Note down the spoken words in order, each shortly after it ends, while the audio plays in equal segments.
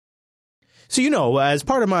So, as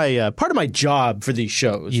part of my job for these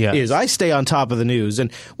shows is I stay on top of the news.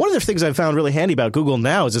 And one of the things I've found really handy about Google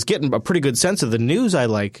Now is it's getting a pretty good sense of the news I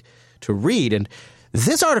like to read. And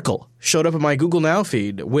this article showed up in my Google Now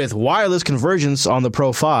feed with wireless convergence on the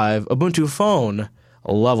Pro 5, Ubuntu phone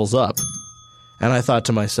levels up. And I thought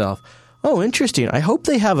to myself, oh, interesting. I hope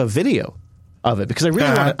they have a video of it because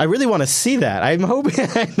I really want to see that. I'm hoping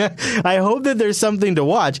I hope that there's something to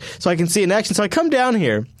watch so I can see it in action. So I come down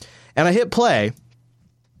here and I hit play,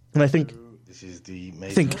 and I think this is the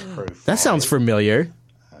Pro 5. That sounds familiar.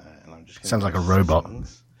 And I'm just sounds like a robot.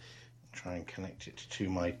 Try and connect it to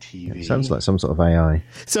my TV. It sounds like some sort of AI.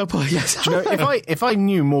 So, yes. If I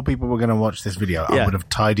knew more people were going to watch this video, I would have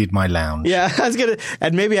tidied my lounge. Yeah, I was gonna,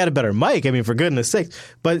 and maybe add a better mic. I mean, for goodness sakes.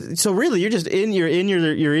 But so really, you're just you're in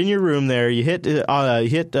your room there. You hit a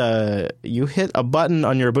button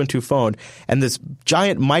on your Ubuntu phone, and this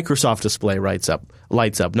giant Microsoft display lights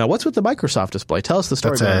up. Now, what's with the Microsoft display? Tell us the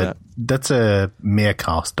story behind that. That's a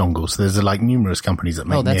Miracast dongle. So there's numerous companies that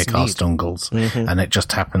make Miracast dongles, and it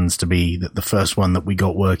just happens to be that the first one that we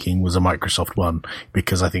got working was a Microsoft one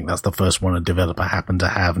because I think that's the first one a developer happened to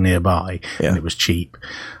have nearby, and it was cheap.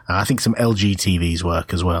 I think some LG TVs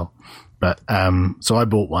work as well. But, so I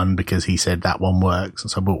bought one because he said that one works.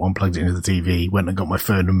 So I bought one, plugged it into the TV, went and got my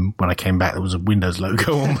phone, and when I came back, there was a Windows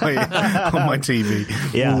logo on my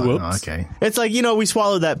TV. Yeah. Whoops. Okay. It's like, we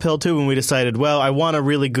swallowed that pill too when we decided, well, I want a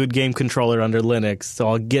really good game controller under Linux, so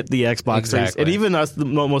I'll get the Xbox. Exactly. And even us, the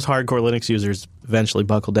most hardcore Linux users, eventually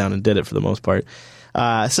buckled down and did it for the most part.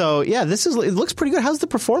 It looks pretty good. How's the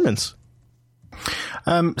performance?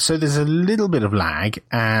 So there's a little bit of lag,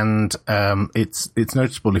 and it's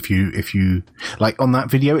noticeable if you like on that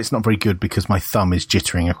video. It's not very good because my thumb is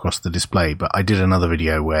jittering across the display. But I did another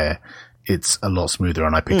video where it's a lot smoother,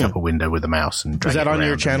 and I pick up a window with a mouse and drag it around. Is that on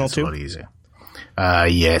your channel too? too? A lot easier.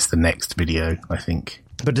 Yes, the next video, I think.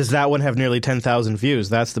 But does that one have nearly 10,000 views?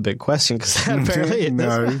 That's the big question, because apparently it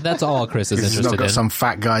does. That's all Chris is interested in. It's not got some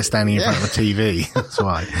fat guy standing in front of a TV. That's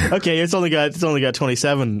why. Okay, it's only got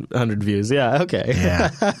 2,700 views. Yeah, okay.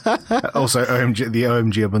 Yeah. Also, the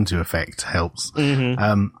OMG Ubuntu effect helps.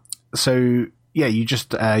 So yeah, you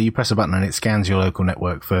just you press a button and it scans your local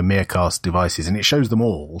network for Miracast devices, and it shows them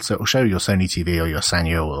all. So it will show your Sony TV or your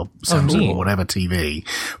Sanyo or Samsung or whatever TV,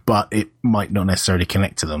 but it might not necessarily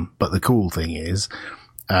connect to them. But the cool thing is,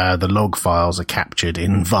 the log files are captured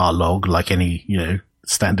in varlog like any,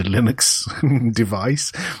 standard Linux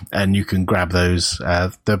device, and you can grab those.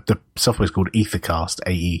 The software is called Ethercast,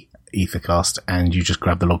 Ethercast, and you just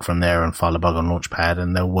grab the log from there and file a bug on Launchpad,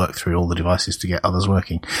 and they'll work through all the devices to get others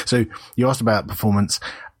working. So you asked about performance.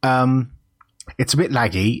 It's a bit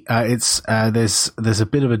laggy. There's a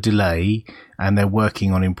bit of a delay, and they're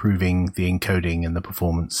working on improving the encoding and the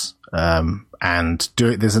performance.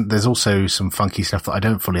 There's also some funky stuff that I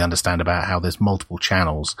don't fully understand about how there's multiple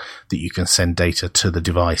channels that you can send data to the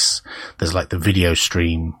device. There's like the video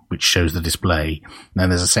stream, which shows the display. And then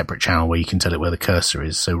there's a separate channel where you can tell it where the cursor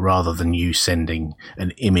is. So rather than you sending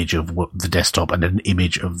an image of the desktop and an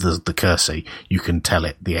image of the cursor, you can tell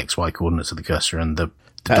it the XY coordinates of the cursor, and the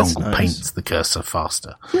dongle paints the cursor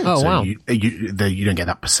faster. Oh, wow. You don't get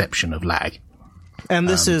that perception of lag. And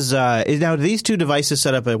this is now, do these two devices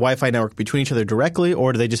set up a Wi-Fi network between each other directly,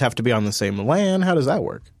 or do they just have to be on the same LAN? How does that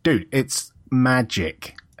work? Dude, it's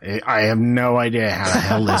magic. I have no idea how the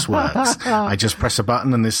hell this works. I just press a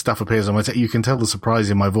button and this stuff appears on my you can tell the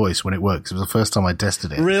surprise in my voice when it works. It was the first time I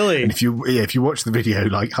tested it. Really? And if you watch the video,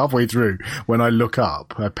 like halfway through, when I look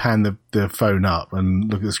up, I pan the phone up and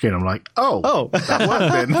look at the screen, I'm like, oh, that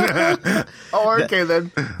worked then. Oh, okay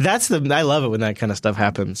then. I love it when that kind of stuff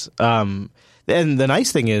happens. And the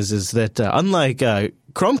nice thing is that unlike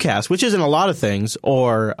Chromecast, which is in a lot of things,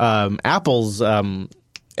 or Apple's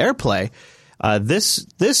AirPlay, this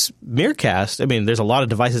Miracast, I mean, there's a lot of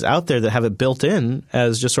devices out there that have it built in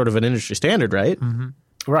as just sort of an industry standard, right?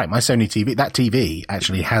 Mm-hmm. Right. My Sony TV, that TV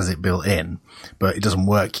actually has it built in, but it doesn't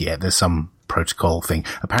work yet. There's some protocol thing.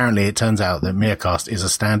 Apparently, it turns out that Miracast is a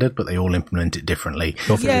standard, but they all implement it differently.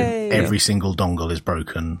 Every single dongle is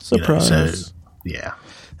broken. Surprise. So, yeah.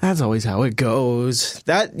 That's always how it goes.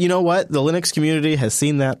 That, you know what? The Linux community has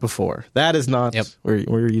seen that before. That is not,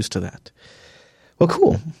 we're used to that. Well,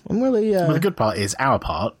 cool. I'm really... Well, the good part is our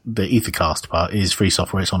part, the Ethercast part, is free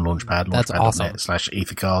software. It's on Launchpad,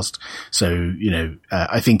 launchpad.net/Ethercast. So,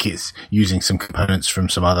 I think it's using some components from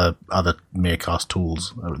some other Miracast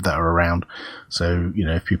tools that are around. So,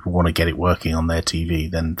 if people want to get it working on their TV,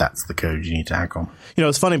 then that's the code you need to hack on.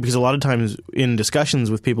 It's funny because a lot of times in discussions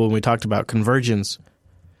with people when we talked about convergence,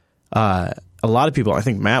 a lot of people, I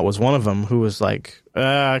think Matt was one of them, who was like,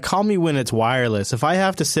 call me when it's wireless. If I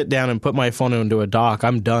have to sit down and put my phone into a dock,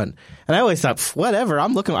 I'm done. And I always thought, whatever, I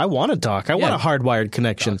want a dock. I want a hardwired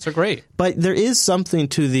connection. Docks are great. But there is something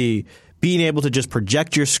to the being able to just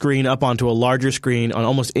project your screen up onto a larger screen on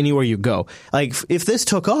almost anywhere you go. Like, if this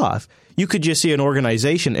took off, you could just see an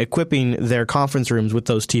organization equipping their conference rooms with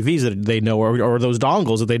those TVs that they know or those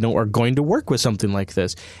dongles that they know are going to work with something like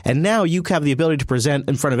this. And now you have the ability to present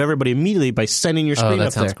in front of everybody immediately by sending your screen up there.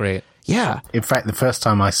 That sounds great. Yeah. In fact, the first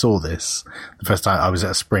time I saw this, the first time I was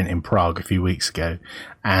at a Sprint in Prague a few weeks ago,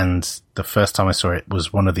 and the first time I saw it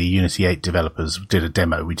was one of the Unity 8 developers did a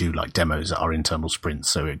demo. We do like demos at our internal sprints,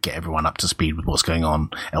 so it get everyone up to speed with what's going on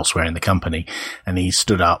elsewhere in the company. And he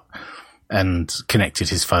stood up and connected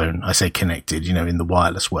his phone. I say connected, in the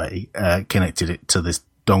wireless way, connected it to this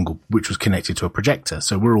dongle, which was connected to a projector.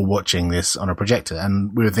 So we're all watching this on a projector,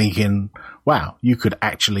 and we were thinking, wow, you could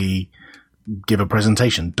actually give a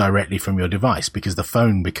presentation directly from your device, because the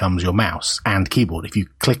phone becomes your mouse and keyboard. If you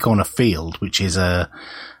click on a field, which is an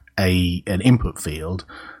input field,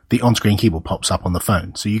 the on-screen keyboard pops up on the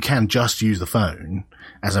phone. So you can just use the phone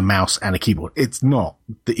as a mouse and a keyboard. It's not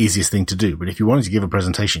the easiest thing to do, but if you wanted to give a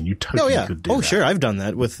presentation, you totally could do that. Oh, sure. I've done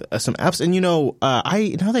that with some apps. And,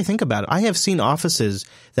 now that I think about it, I have seen offices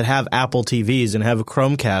that have Apple TVs and have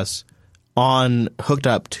Chromecast hooked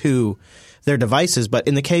up to their devices. But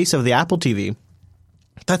in the case of the Apple TV,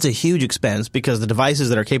 that's a huge expense, because the devices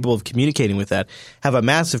that are capable of communicating with that have a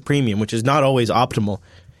massive premium, which is not always optimal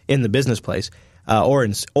in the business place.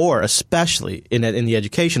 Or especially in the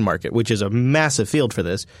education market, which is a massive field for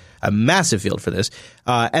this. And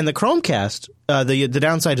the Chromecast, the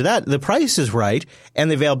downside to that, the price is right and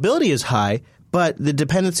the availability is high, but the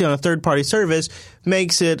dependency on a third-party service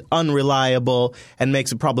makes it unreliable and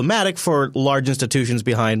makes it problematic for large institutions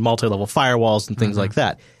behind multi-level firewalls and things like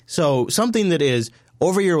that. So something that is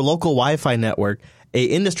over your local Wi-Fi network, a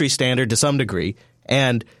industry standard to some degree,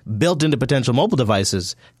 and built into potential mobile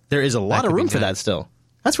devices, there is a lot of room for that still.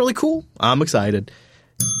 That's really cool. I'm excited.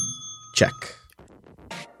 Check.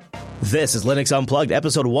 This is Linux Unplugged,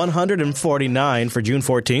 episode 149 for June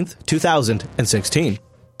 14th, 2016.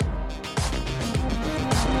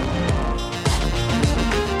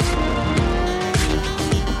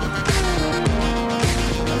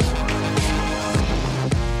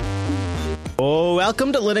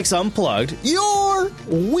 Welcome to Linux Unplugged, your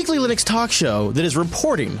weekly Linux talk show that is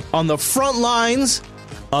reporting on the front lines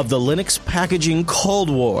of the Linux packaging Cold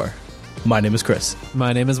War. My name is Chris.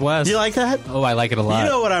 My name is Wes. Do you like that? Oh, I like it a lot. You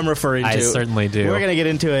know what I'm referring to. I certainly do. We're going to get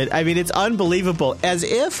into it. I mean, it's unbelievable. As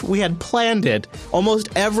if we had planned it. Almost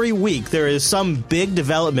every week there is some big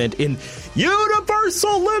development in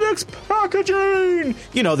Universal Linux packaging.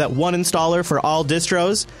 That one installer for all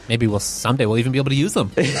distros. Maybe someday we'll even be able to use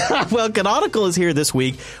them. Well, Canonical is here this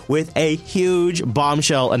week with a huge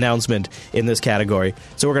bombshell announcement in this category.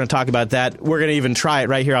 So we're going to talk about that. We're going to even try it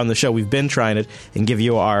right here on the show. We've been trying it and give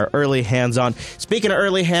you our early hands-on. Speaking of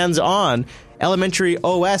early hands-on, Elementary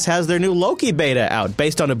OS has their new Loki beta out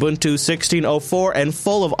based on Ubuntu 16.04 and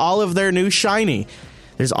full of all of their new shiny.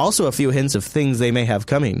 There's also a few hints of things they may have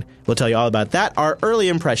coming. We'll tell you all about that. Our early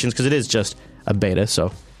impressions, because it is just a beta,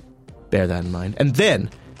 so bear that in mind. And then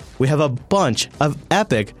we have a bunch of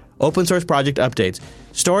epic open source project updates.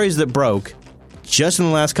 Stories that broke just in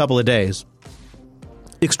the last couple of days.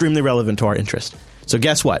 Extremely relevant to our interest. So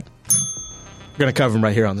guess what? We're going to cover them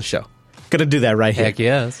right here on the show. Going to do that right here. Heck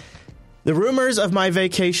yes. The rumors of my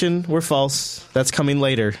vacation were false. That's coming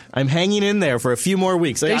later. I'm hanging in there for a few more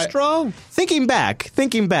weeks. Stay strong. Thinking back,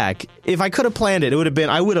 if I could have planned it,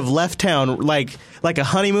 I would have left town like a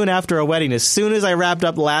honeymoon after a wedding. As soon as I wrapped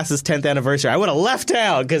up Lass's 10th anniversary, I would have left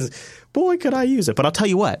town because, boy, could I use it. But I'll tell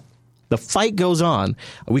you what, the fight goes on.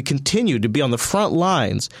 We continue to be on the front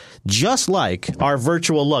lines, just like our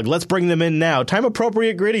virtual lug. Let's bring them in now.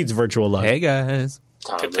 Time-appropriate greetings, virtual lug. Hey, guys.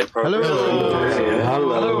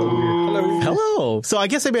 Hello. So I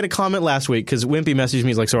guess I made a comment last week because Wimpy messaged me.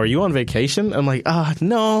 He's like, so are you on vacation? I'm like,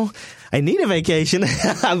 no, I need a vacation.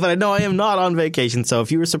 But no, I am not on vacation. So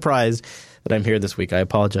if you were surprised that I'm here this week, I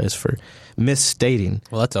apologize for misstating.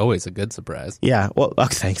 Well, that's always a good surprise. Yeah. Well,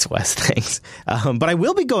 thanks, Wes. Thanks. But I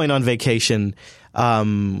will be going on vacation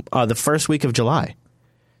the first week of July.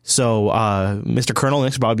 So Mr. Colonel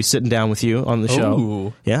Linux will probably be sitting down with you on the show.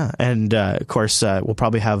 Ooh. Yeah. And, of course, we'll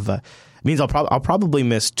probably have means I'll probably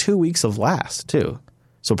miss 2 weeks of Last, too.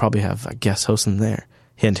 So we'll probably have a guest hosting there.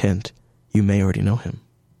 Hint, hint. You may already know him.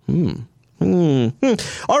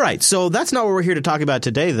 All right, so that's not what we're here to talk about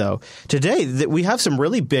today, though. Today, we have some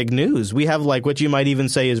really big news. We have, what you might even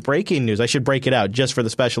say is breaking news. I should break it out just for the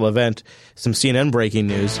special event, some CNN breaking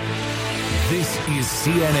news. This is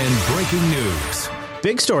CNN Breaking News.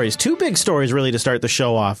 Big stories. Two big stories really to start the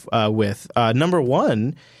show off with. Number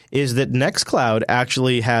one is that Nextcloud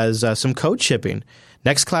actually has some code shipping.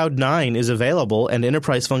 Nextcloud 9 is available, and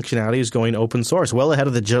enterprise functionality is going open source, well ahead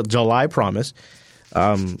of the July promise,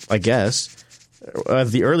 I guess.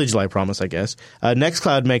 The early July promise, I guess.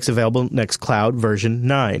 Nextcloud makes available Nextcloud version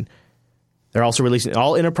 9. They're also releasing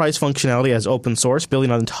all enterprise functionality as open source,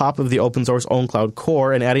 building on top of the open source OwnCloud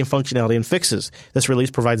core and adding functionality and fixes. This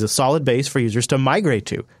release provides a solid base for users to migrate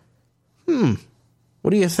to.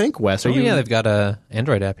 What do you think, Wes? Yeah, they've got an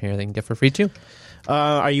Android app here they can get for free too.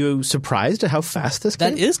 Are you surprised at how fast this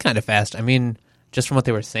came? That is kind of fast. I mean, just from what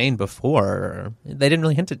they were saying before, they didn't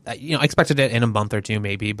really hint at. I expected it in a month or two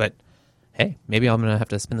maybe, but hey, maybe I'm going to have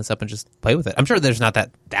to spin this up and just play with it. I'm sure there's not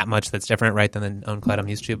that much that's different, right, than the OwnCloud I'm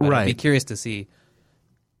used to, but I'd be curious to see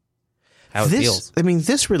how it feels. I mean,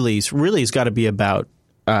 this release really has got to be about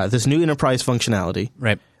this new enterprise functionality,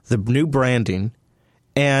 right? The new branding,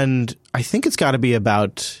 and I think it's got to be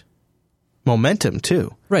about momentum,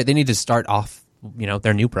 too. Right, they need to start off,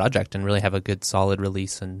 their new project and really have a good, solid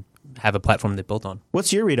release and have a platform they built on.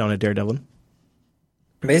 What's your read on it, Daredevil?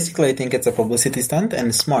 Basically, I think it's a publicity stunt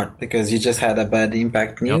and smart because you just had a bad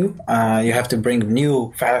impact news. Yep. You have to bring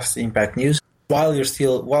new, fast impact news while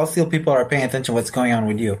still people are paying attention to what's going on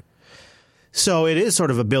with you. So it is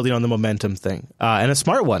sort of a building on the momentum thing, and a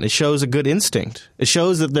smart one. It shows a good instinct. It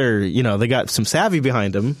shows that they got some savvy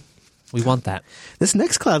behind them. We want that. This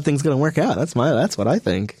Nextcloud thing's going to work out. That's what I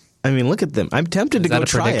think. I mean, look at them. I'm tempted to go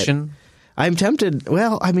try prediction? it. I'm tempted.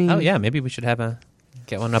 Well, I mean, oh yeah, maybe we should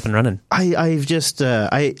get one up and running. I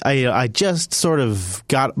just sort of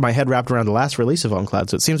got my head wrapped around the last release of OwnCloud,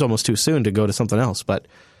 so it seems almost too soon to go to something else. But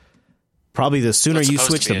probably the sooner you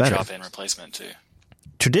switch, the better. Drop-in replacement too.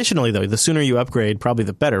 Traditionally, though, the sooner you upgrade, probably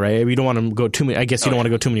the better, right? You don't want to go too many. I guess you don't want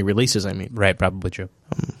to go too many releases. I mean, right? Probably true.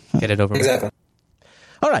 Get it over. Exactly. With.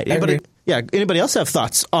 All right. Anybody else have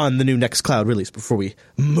thoughts on the new Nextcloud release before we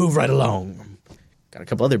move right along? Got a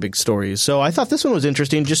couple other big stories. So I thought this one was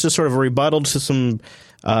interesting, just as sort of a rebuttal to some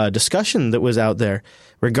discussion that was out there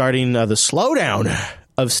regarding the slowdown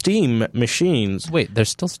of Steam machines. Wait, there's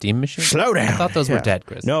still Steam machines? Slowdown. I thought those were dead,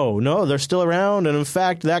 Chris. No, they're still around. And in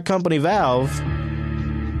fact, that company, Valve,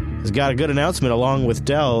 has got a good announcement along with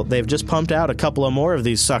Dell. They've just pumped out a couple of more of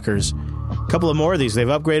these suckers. A couple of more of these. They've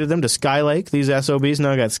upgraded them to Skylake. These SOBs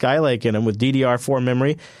now got Skylake in them with DDR4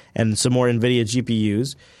 memory and some more NVIDIA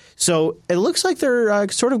GPUs. So it looks like they're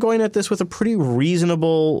sort of going at this with a pretty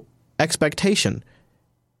reasonable expectation.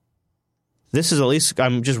 This is at least,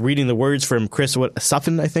 I'm just reading the words from Chris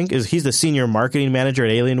Suffin, I think. He's the senior marketing manager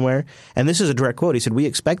at Alienware. And this is a direct quote. He said, "We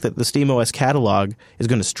expect that the SteamOS catalog is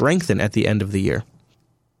going to strengthen at the end of the year."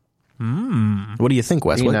 What do you think,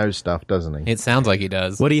 Wes? He knows stuff, doesn't he? It sounds like he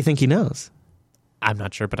does. What do you think he knows? I'm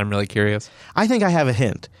not sure, but I'm really curious. I think I have a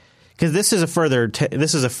hint. Because this is a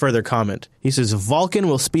further comment. He says, Vulkan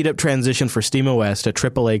will speed up transition for SteamOS to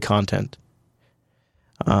AAA content.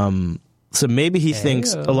 So maybe he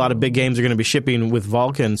thinks a lot of big games are going to be shipping with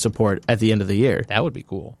Vulkan support at the end of the year. That would be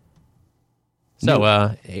cool.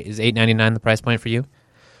 So is $899 the price point for you?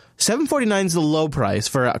 $749 is the low price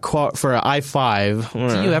for a i5.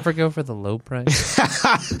 Do you ever go for the low price?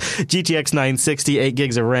 GTX 960, 8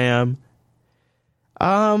 gigs of RAM.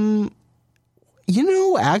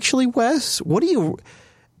 Actually, Wes, what do you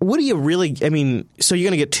really, I mean, so you're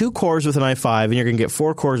going to get 2 cores with an i5 and you're going to get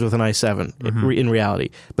 4 cores with an i7 in reality.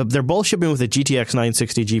 But they're both shipping with a GTX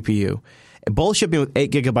 960 GPU, both shipping with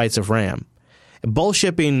 8 gigabytes of RAM, both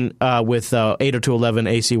shipping with 802.11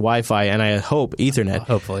 AC Wi-Fi, and I hope Ethernet.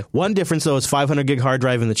 Hopefully. One difference, though, is 500 gig hard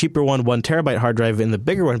drive in the cheaper one, 1 terabyte hard drive in the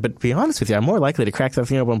bigger one. But to be honest with you, I'm more likely to crack that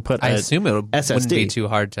thing up and put I assume it SSD. Wouldn't be too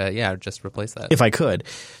hard to, just replace that. If I could.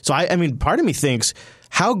 So, I mean, part of me thinks,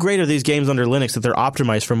 how great are these games under Linux that they're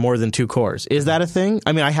optimized for more than 2 cores? Is that a thing?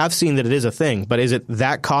 I mean, I have seen that it is a thing, but is it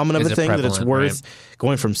that common of a thing that it's worth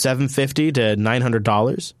going from $750 to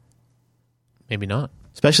 $900? Maybe not.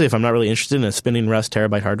 Especially if I'm not really interested in a spinning Rust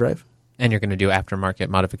terabyte hard drive. And you're going to do aftermarket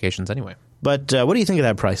modifications anyway. But what do you think of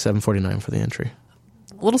that price, $749 for the entry?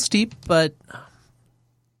 A little steep, but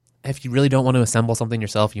if you really don't want to assemble something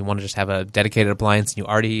yourself, you want to just have a dedicated appliance,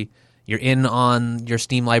 and you're in on your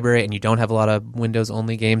Steam library and you don't have a lot of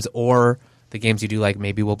Windows-only games, or the games you do like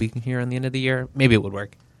maybe will be here on the end of the year, maybe it would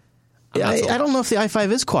work. I don't know if the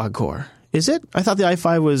i5 is quad-core. Is it? I thought the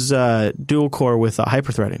i5 was dual-core with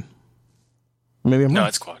hyper-threading. Maybe I'm wrong. No,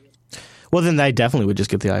 it's quad. Well, then I definitely would just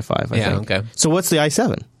get the i5, I think. Okay. So what's the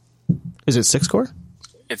i7? Is it 6-core?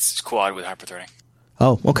 It's quad with hyperthreading.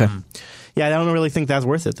 Oh, okay. Yeah, I don't really think that's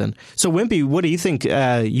worth it then. So, Wimpy, what do you think?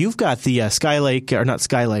 You've got the Skylake, or not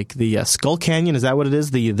Skylake, the Skull Canyon. Is that what it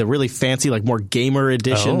is? The really fancy, like more gamer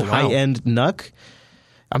edition, high-end NUC?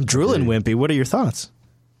 I'm drooling, Wimpy. What are your thoughts?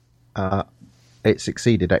 It's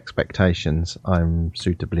exceeded expectations. I'm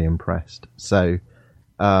suitably impressed. So,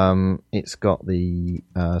 it's got the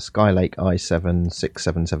Skylake i7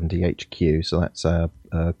 6770HQ, so that's a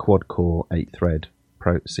quad-core 8-thread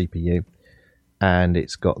Pro CPU. And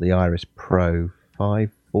it's got the Iris Pro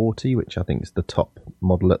 540, which I think is the top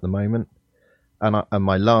model at the moment. And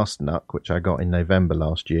my last NUC, which I got in November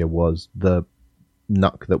last year, was the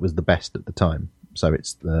NUC that was the best at the time. So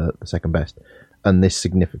it's the second best. And this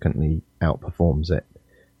significantly outperforms it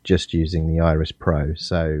just using the Iris Pro.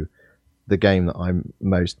 So the game that I'm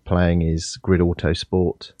most playing is Grid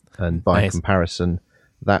Autosport. And by comparison,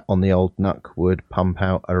 that on the old NUC would pump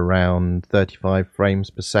out around 35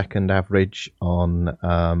 frames per second average on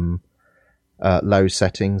low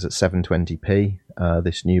settings at 720p.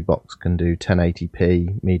 This new box can do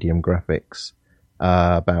 1080p, medium graphics,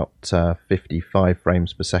 about 55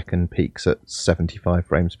 frames per second, peaks at 75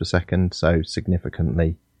 frames per second, so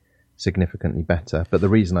significantly better. But the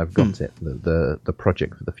reason I've got it, the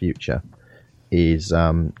project for the future, is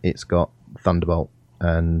it's got Thunderbolt,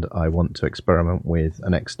 and I want to experiment with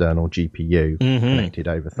an external GPU connected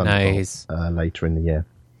over Thunderbolt later in the year.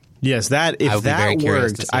 Yes, if that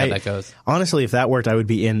worked, honestly, if that worked, I would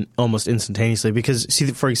be in almost instantaneously. Because, see,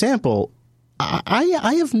 for example,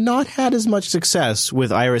 I have not had as much success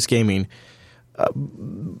with Iris gaming.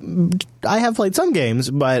 I have played some games,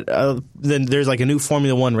 but then there's like a new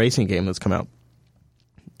Formula One racing game that's come out,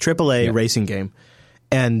 AAA racing game.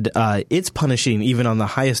 And it's punishing even on the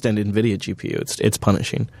highest end NVIDIA GPU. It's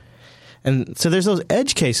punishing. And so there's those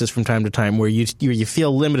edge cases from time to time where you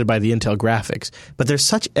feel limited by the Intel graphics. But there's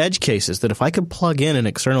such edge cases that if I could plug in an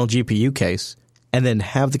external GPU case and then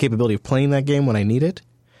have the capability of playing that game when I need it,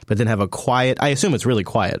 but then have a quiet – I assume it's really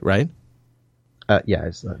quiet, right? Yeah.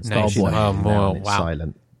 It's nice. It's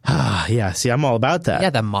silent. Yeah, see, I'm all about that. Yeah,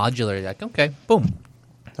 the modular. Like, okay, boom.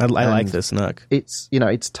 I like this NUC.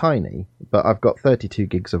 It's tiny, but I've got 32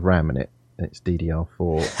 gigs of RAM in it. It's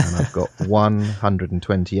DDR4, and I've got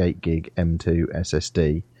 128 gig M2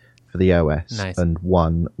 SSD for the OS, and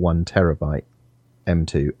one terabyte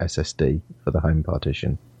M2 SSD for the home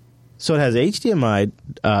partition. So it has HDMI,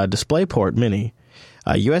 DisplayPort Mini,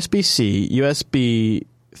 USB-C, USB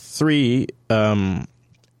 3,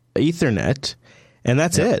 Ethernet, and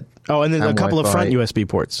that's it. Oh, and then a couple of front USB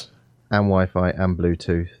ports. And Wi-Fi and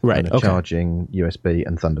Bluetooth, right? And charging USB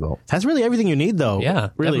and Thunderbolt. That's really everything you need, though. Yeah,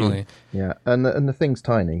 really. Definitely. Yeah, and the thing's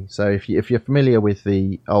tiny. So if you're familiar with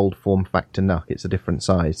the old form factor NUC, it's a different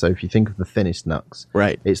size. So if you think of the thinnest NUCs,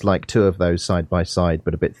 right, it's like two of those side by side,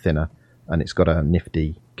 but a bit thinner, and it's got a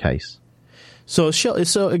nifty case. So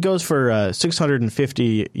it goes for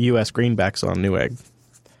 650 US greenbacks on Newegg.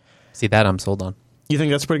 See, that I'm sold on. You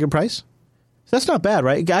think that's a pretty good price? That's not bad,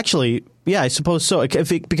 right? Actually, yeah, I suppose so.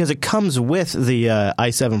 Because it comes with the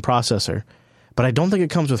i7 processor, but I don't think it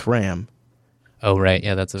comes with RAM. Oh, right.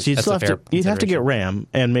 Yeah, that's a fair you'd have to get RAM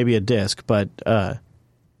and maybe a disk, but I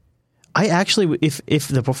actually, if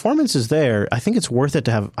the performance is there, I think it's worth it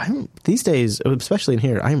to have. These days, especially in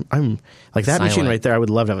here, I'm like that silent machine right there. I would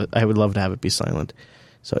love to have it. I would love to have it be silent.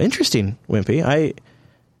 So interesting, Wimpy. I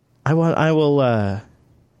will.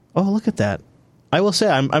 Oh, look at that. I will say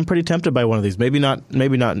I'm pretty tempted by one of these. Maybe not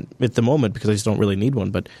at the moment because I just don't really need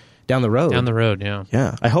one, but down the road. Down the road, yeah.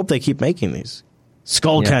 Yeah. I hope they keep making these.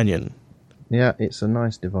 Skull Canyon. Yeah, it's a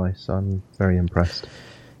nice device. I'm very impressed.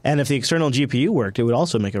 And if the external GPU worked, it would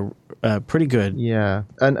also make a pretty good... Yeah,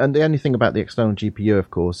 and the only thing about the external GPU,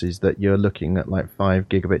 of course, is that you're looking at like 5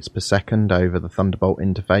 gigabits per second over the Thunderbolt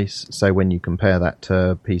interface. So when you compare that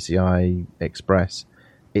to PCI Express,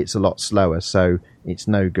 it's a lot slower. So it's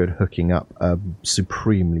no good hooking up a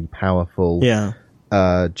supremely powerful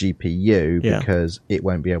GPU because it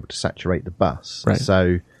won't be able to saturate the bus. Right.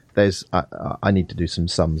 So there's I need to do some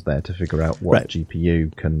sums there to figure out what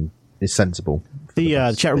GPU is sensible.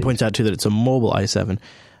 The chat room points out too that it's a mobile i7,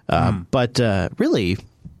 but really,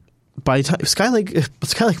 by the time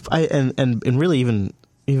Skylake and really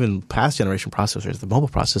even past generation processors, the mobile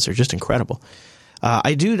processors are just incredible.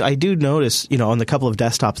 I do notice, on the couple of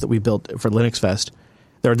desktops that we built for Linux Fest,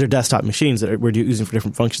 they're desktop machines that we're using for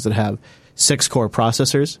different functions that have 6-core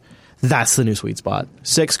processors. That's the new sweet spot.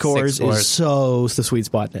 6 cores is so the sweet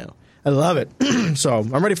spot now. I love it. So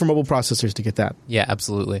I'm ready for mobile processors to get that. Yeah,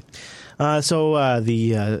 absolutely. So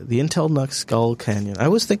the Intel NUC Skull Canyon. I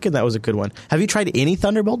was thinking that was a good one. Have you tried any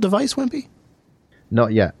Thunderbolt device, Wimpy?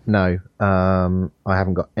 Not yet, no. I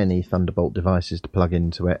haven't got any Thunderbolt devices to plug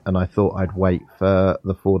into it, and I thought I'd wait for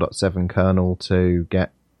the 4.7 kernel to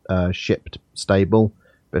get shipped stable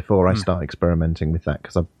before I start experimenting with that,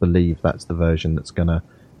 because I believe that's the version that's going to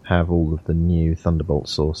have all of the new Thunderbolt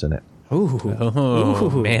source in it.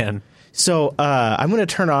 Ooh, man. So I'm going to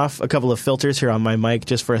turn off a couple of filters here on my mic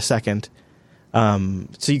just for a second,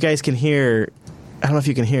 so you guys can hear. I don't know if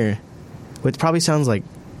you can hear. It probably sounds like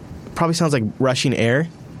rushing air.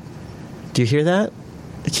 Do you hear that?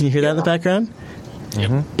 Can you hear that in the background?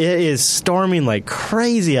 Mm-hmm. It is storming like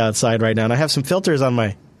crazy outside right now, and I have some filters on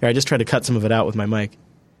my. Here, I just tried to cut some of it out with my mic,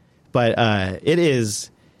 but it is,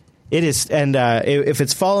 and if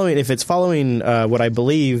it's following what I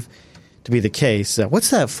believe to be the case, what's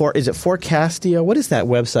that for? Is it Forecastio? What is that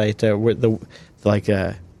website?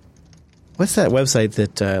 What's that website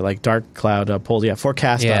that like Dark Cloud pulled? Yeah,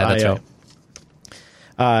 Forecast.io. Yeah, that's right.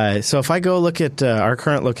 So if I go look at our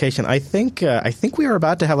current location, I think we are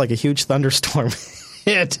about to have like a huge thunderstorm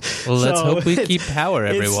hit. Well, let's hope we keep power,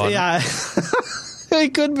 everyone. Yeah.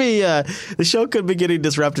 It could be the show could be getting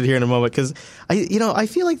disrupted here in a moment, because I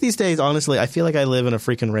feel like these days, honestly, I feel like I live in a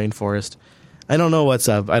freaking rainforest. I don't know what's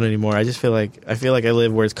up anymore. I just feel like I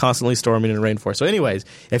live where it's constantly storming in a rainforest. So anyways,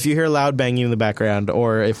 if you hear loud banging in the background,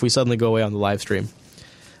 or if we suddenly go away on the live stream,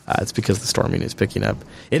 it's because the storming is picking up.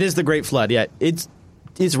 It is the Great Flood. Yeah, it's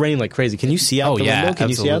raining like crazy. Can you see out the window? Can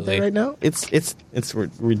you see out there right now? It's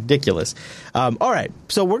ridiculous. All right,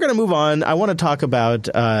 so we're going to move on. I want to talk about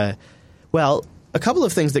a couple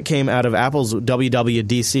of things that came out of Apple's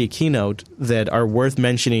WWDC keynote that are worth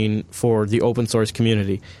mentioning for the open source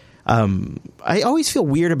community. I always feel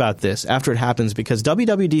weird about this after it happens, because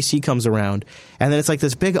WWDC comes around and then it's like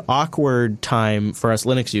this big awkward time for us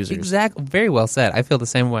Linux users. Exactly. Very well said. I feel the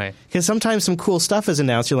same way. Because sometimes some cool stuff is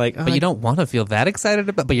announced. You're like, but you don't want to feel that excited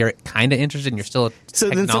about, but you're kind of interested and you're still so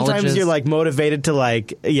then sometimes you're like motivated to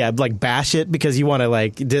like bash it because you want to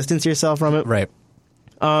like distance yourself from it. Right.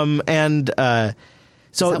 So is that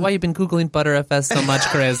why you've been Googling Btrfs so much,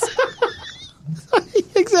 Chris?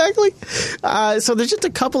 Exactly. So there's just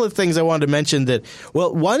a couple of things I wanted to mention that,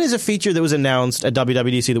 well, one is a feature that was announced at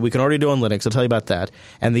WWDC that we can already do on Linux. I'll tell you about that.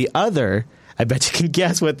 And the other, I bet you can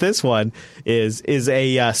guess what this one is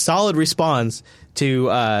a solid response to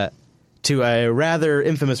a rather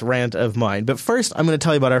infamous rant of mine. But first, I'm going to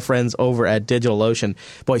tell you about our friends over at DigitalOcean.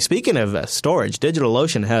 Boy, speaking of storage,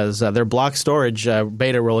 DigitalOcean has their block storage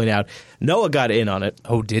beta rolling out. Noah got in on it.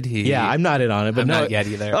 Oh, did he? Yeah, I'm not in on it. But I'm not yet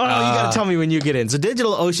either. Oh, you got to tell me when you get in. So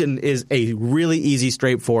DigitalOcean is a really easy,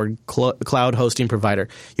 straightforward cloud hosting provider.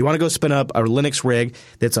 You want to go spin up a Linux rig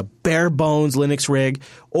that's a bare bones Linux rig,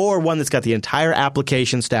 or one that's got the entire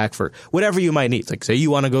application stack for whatever you might need. Like, say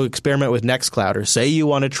you want to go experiment with Nextcloud, or say you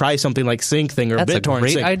want to try something like SyncThing or BitTorrent. That's a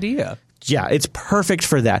great Sync. idea. Yeah, it's perfect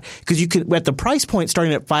for that, because you can, at the price point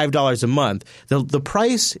starting at $5 a month, the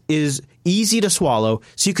price is easy to swallow,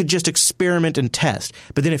 so you could just experiment and test.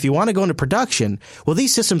 But then if you want to go into production, well,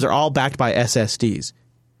 these systems are all backed by SSDs.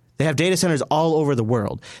 They have data centers all over the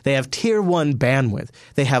world. They have tier 1 bandwidth.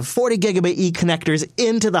 They have 40 gigabit E connectors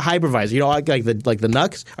into the hypervisor. You know, like the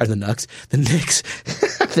NUCs, or the NUCs, the NICs,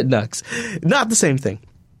 the NUCs. Not the same thing.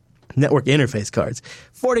 Network interface cards.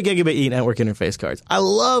 40 gigabit E network interface cards. I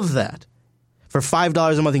love that. For $5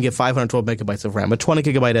 a month, you can get 512 megabytes of RAM, a 20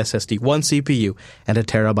 gigabyte SSD, one CPU, and a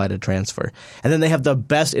terabyte of transfer. And then they have the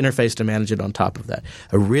best interface to manage it on top of that.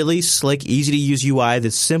 A really slick, easy-to-use UI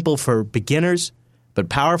that's simple for beginners, but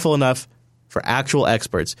powerful enough for actual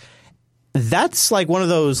experts. That's like one of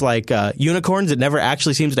those unicorns that never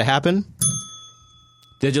actually seems to happen.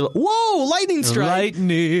 Whoa! Lightning strike!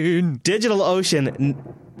 Lightning! DigitalOcean.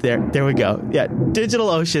 There we go. Yeah,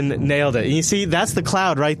 DigitalOcean nailed it. And you see, that's the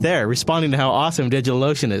cloud right there, responding to how awesome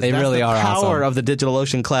DigitalOcean is. They really are awesome. That's the power of the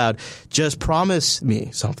DigitalOcean cloud. Just promise me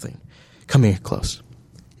something. Come here close.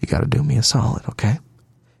 You got to do me a solid, okay?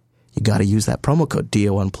 You got to use that promo code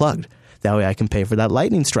DO Unplugged. That way I can pay for that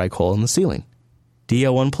lightning strike hole in the ceiling.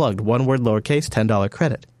 DO Unplugged, one word, lowercase, $10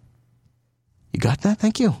 credit. You got that?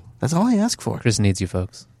 Thank you. That's all I ask for. Chris needs you,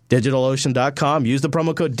 folks. DigitalOcean.com. Use the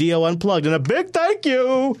promo code DO Unplugged. And a big thank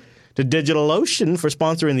you to DigitalOcean for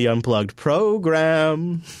sponsoring the Unplugged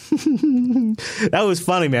program. That was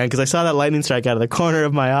funny, man, because I saw that lightning strike out of the corner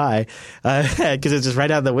of my eye, because it's just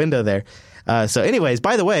right out the window there. So anyways,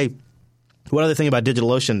 by the way, one other thing about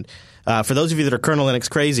DigitalOcean, for those of you that are kernel Linux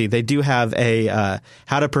crazy, they do have a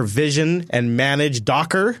how to provision and manage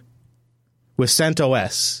Docker with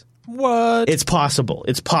CentOS. What? It's possible.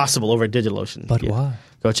 It's possible over at DigitalOcean. But why?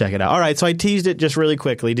 Go check it out. All right, so I teased it just really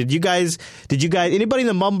quickly. Did you guys, anybody in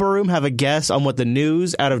the Mumble Room have a guess on what the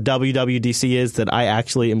news out of WWDC is that I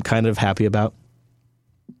actually am kind of happy about?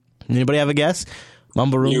 Anybody have a guess?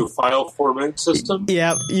 Mumble Room. New file format system?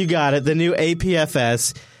 Yeah, you got it. The new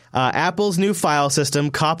APFS. Apple's new file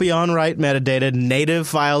system, copy on write metadata, native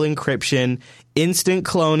file encryption, instant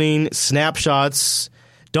cloning, snapshots.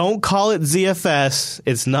 Don't call it ZFS.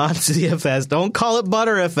 It's not ZFS. Don't call it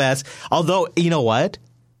ButterFS. Although, you know what?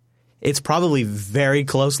 It's probably very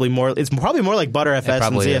closely more. It's probably more like ButterFS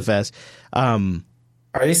than ZFS.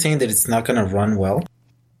 Are you saying that it's not going to run well?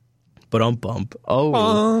 Bump.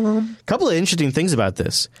 A couple of interesting things about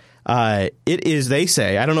this. It is, they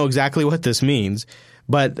say, I don't know exactly what this means,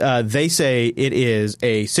 but they say it is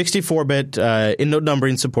a 64-bit in-node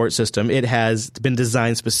numbering support system. It has been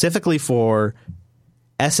designed specifically for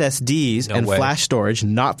SSDs and flash storage,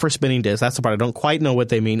 not for spinning disks. That's the part I don't quite know what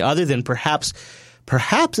they mean, other than perhaps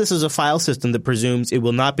this is a file system that presumes it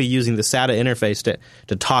will not be using the SATA interface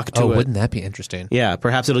to talk to it. Oh, wouldn't that be interesting? Yeah,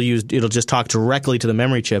 perhaps it'll just talk directly to the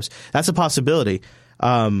memory chips. That's a possibility.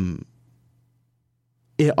 It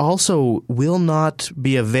also will not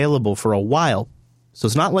be available for a while. So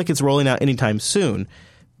it's not like it's rolling out anytime soon.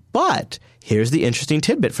 But here's the interesting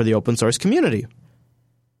tidbit for the open source community.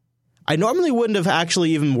 I normally wouldn't have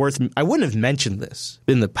actually I wouldn't have mentioned this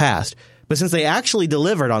in the past, but since they actually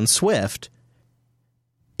delivered on Swift,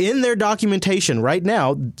 in their documentation right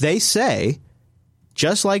now, they say,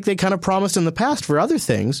 just like they kind of promised in the past for other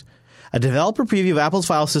things, a developer preview of Apple's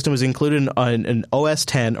file system is included in an OS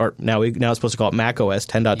 10, or now it's supposed to call it Mac OS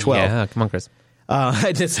 10.12. Yeah, come on, Chris.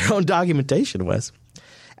 It's their own documentation, Wes.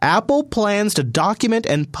 Apple plans to document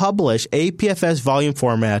and publish APFS volume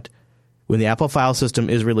format when the Apple file system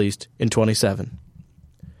is released in 2027.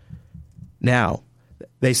 Now,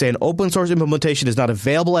 they say an open source implementation is not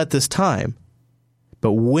available at this time,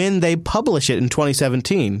 but when they publish it in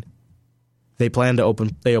 2017, they plan to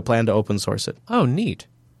open source it. Oh, neat.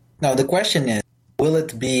 Now, the question is, will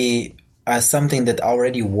it be something that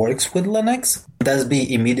already works with Linux, does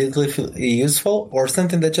be immediately useful, or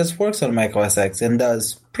something that just works on Mac OS X and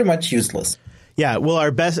does pretty much useless? Yeah,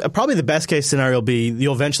 well, probably the best case scenario will be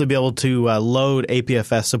you'll eventually be able to load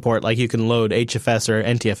APFS support like you can load HFS or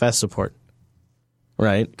NTFS support,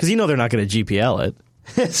 right? Because they're not going to GPL it.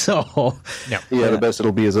 So the best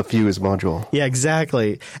it'll be is a Fuse module. Yeah,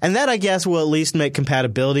 exactly. And that, I guess, will at least make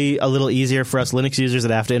compatibility a little easier for us Linux users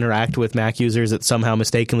that have to interact with Mac users that somehow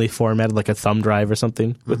mistakenly formatted like a thumb drive or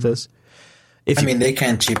something with this. They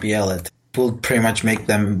can't GPL it. It will pretty much make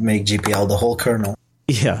them make GPL the whole kernel.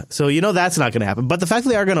 Yeah, so that's not going to happen. But the fact that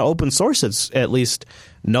they are going to open source it's at least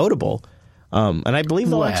notable. And I believe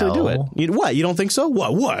they'll actually do it. What? You don't think so?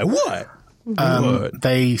 What?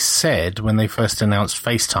 They said when they first announced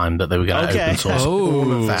FaceTime that they were going to open source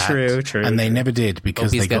all of that. True. And they never did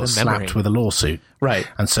because they got slapped with a lawsuit. Right.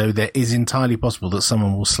 And so there is entirely possible that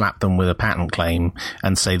someone will slap them with a patent claim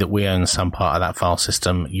and say that we own some part of that file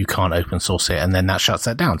system, you can't open source it, and then that shuts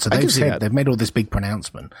that down. So they've made all this big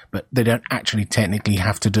pronouncement, but they don't actually technically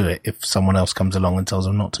have to do it if someone else comes along and tells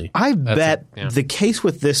them not to. I bet the case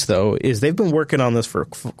with this, though, is they've been working on this for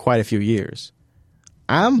quite a few years.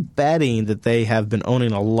 I'm betting that they have been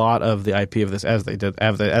owning a lot of the IP of this as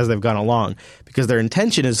they've gone along, because their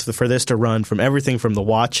intention is for this to run from everything from the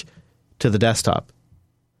watch to the desktop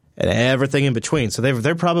and everything in between. So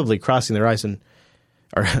they're probably crossing their I's or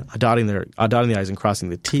dotting the I's and crossing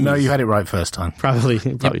the T's. No, you had it right first time. Probably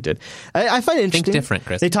did. I find it interesting. Think different,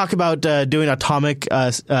 Chris. They talk about doing atomic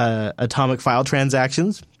file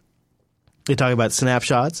transactions. They talk about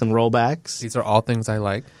snapshots and rollbacks. These are all things I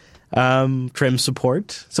like. Trim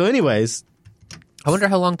support. So anyways, I wonder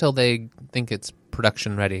how long till they think it's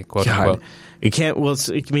production ready, quote unquote. You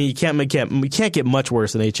can't get much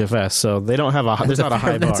worse than HFS, so they don't have there's not a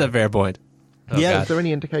high bar. That's a fair point. Is there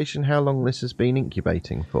any indication how long this has been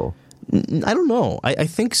incubating for? I don't know. I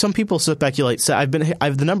think some people speculate.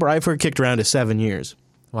 The number I've heard kicked around is 7 years.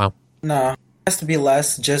 Wow. No, it has to be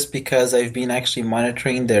less, just because I've been actually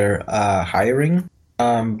monitoring their hiring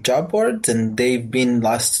job boards, and they've been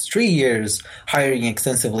last 3 years hiring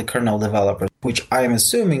extensively kernel developers, which I'm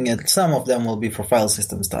assuming some of them will be for file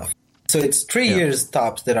system stuff. So it's 3 years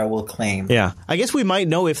tops that I will claim. Yeah. I guess we might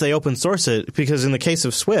know if they open source it, because in the case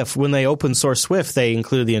of Swift, when they open source Swift, they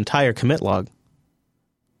include the entire commit log.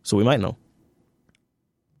 So we might know.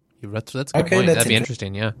 That's a good point. That'd be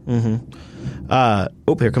interesting, yeah.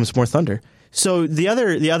 Mm-hmm. Here comes more thunder. So the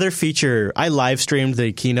other feature, I live streamed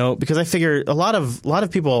the keynote because I figure a lot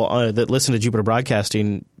of people that listen to Jupiter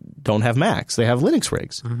Broadcasting don't have Macs; they have Linux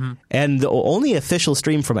rigs, and the only official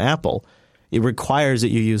stream from Apple, it requires that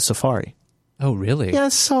you use Safari. Oh, really? Yeah,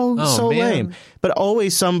 so lame. But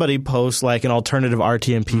always somebody posts like an alternative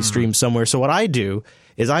RTMP stream somewhere. So what I do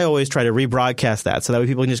is I always try to rebroadcast that so that way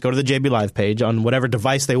people can just go to the JB Live page on whatever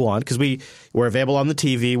device they want, because we're available on the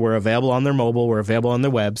TV, we're available on their mobile, we're available on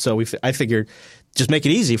their web. So I figured just make it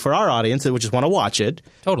easy for our audience that would just want to watch it.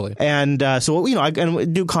 Totally. And so, I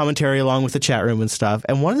do commentary along with the chat room and stuff.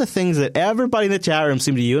 And one of the things that everybody in the chat room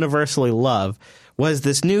seemed to universally love was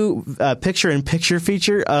this new picture-in-picture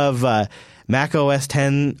feature of Mac OS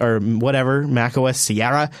 10 or whatever, Mac OS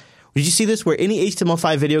Sierra. Did you see this, where any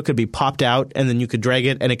HTML5 video could be popped out and then you could drag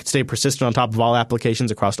it and it could stay persistent on top of all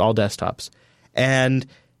applications across all desktops? And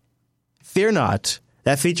fear not,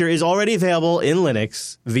 that feature is already available in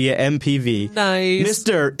Linux via MPV. Nice.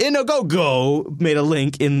 Mr. Inogogo made a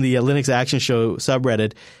link in the Linux Action Show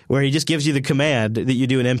subreddit where he just gives you the command that you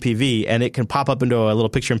do in MPV, and it can pop up into a little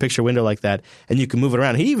picture-in-picture window like that, and you can move it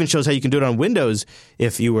around. He even shows how you can do it on Windows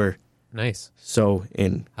if you were nice. So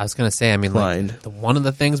I was going to say, like, one of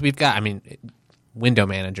the things we've got, window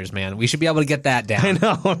managers, man. We should be able to get that down. I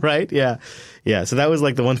know, right? Yeah. Yeah, so that was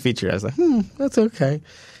like the one feature. I was like, that's okay.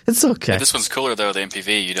 It's okay. Yeah, this one's cooler, though, the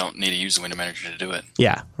MPV. You don't need to use the window manager to do it.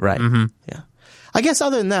 Yeah, right. Mm-hmm. Yeah. I guess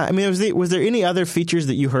other than that, was there any other features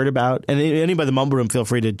that you heard about? And anybody in the Mumble Room, feel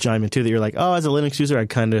free to chime in, too, that you're like, as a Linux user, I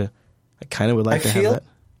kind of would like to have that.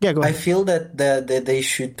 Yeah, go ahead. I feel that they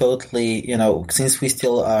should totally, since we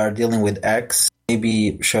still are dealing with X,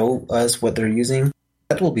 maybe show us what they're using.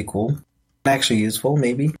 That will be cool. Actually useful,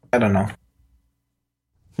 maybe. I don't know.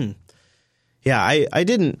 Yeah, I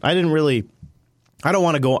didn't really. I don't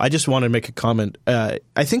want to go. I just want to make a comment. I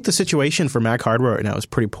think the situation for Mac hardware right now is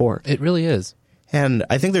pretty poor. It really is. And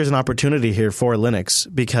I think there's an opportunity here for Linux,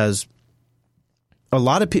 because a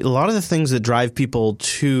lot of the things that drive people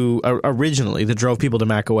to originally that drove people to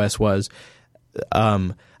Mac OS was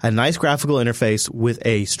a nice graphical interface with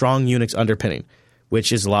a strong Unix underpinning,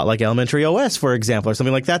 which is a lot like Elementary OS, for example, or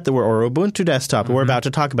something like that, or Ubuntu Desktop that we're about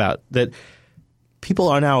to talk about. That people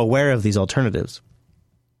are now aware of these alternatives,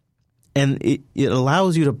 and it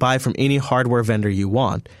allows you to buy from any hardware vendor you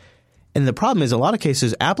want. And the problem is, in a lot of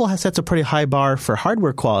cases, Apple sets a pretty high bar for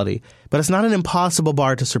hardware quality, but it's not an impossible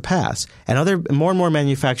bar to surpass. And more and more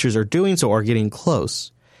manufacturers are doing so or getting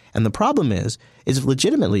close. And the problem is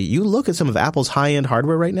legitimately, you look at some of Apple's high-end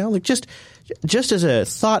hardware right now, like just as a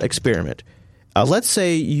thought experiment. Let's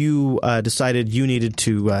say you decided you needed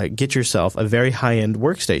to get yourself a very high-end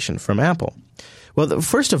workstation from Apple. Well,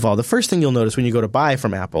 first of all, the first thing you'll notice when you go to buy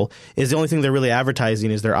from Apple is the only thing they're really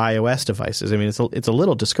advertising is their iOS devices. It's a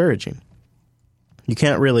little discouraging. You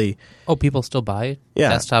can't really... Oh, people still buy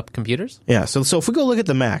desktop computers? Yeah. So if we go look at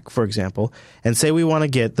the Mac, for example, and say we want to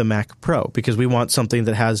get the Mac Pro because we want something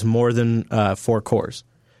that has more than 4 cores.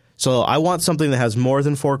 So I want something that has more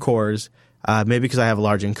than 4 cores, maybe because I have a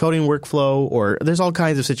large encoding workflow, or there's all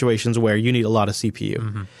kinds of situations where you need a lot of CPU.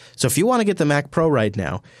 Mm-hmm. So if you want to get the Mac Pro right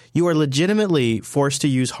now, you are legitimately forced to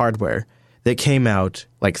use hardware that came out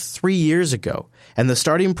like 3 years ago, and the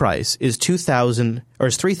starting price is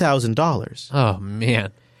 $3,000. Oh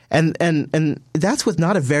man. And that's with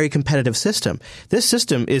not a very competitive system. This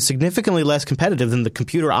system is significantly less competitive than the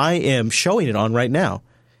computer I am showing it on right now.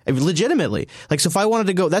 Legitimately. Like, so if I wanted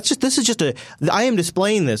to go, I am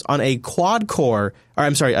displaying this on a 6-core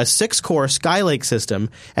Skylake system,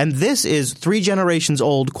 and this is 3 generations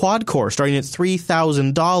old quad core starting at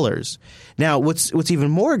 $3,000. Now, what's even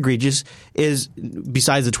more egregious is,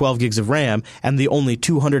 besides the 12 gigs of RAM and the only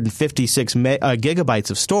 256 gigabytes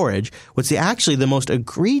of storage, what's actually the most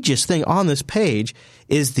egregious thing on this page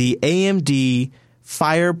is the AMD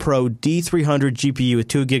FirePro D300 GPU with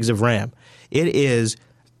 2 gigs of RAM. It is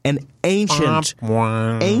an ancient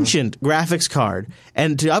graphics card.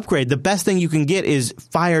 And to upgrade, the best thing you can get is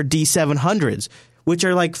Fire D700s, which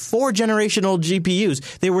are like 4-generation-old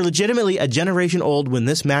GPUs. They were legitimately a generation old when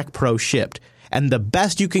this Mac Pro shipped. And the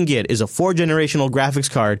best you can get is a 4-generation-old graphics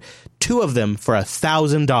card, 2 of them for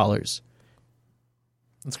 $1,000.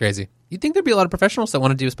 That's crazy. You'd think there'd be a lot of professionals that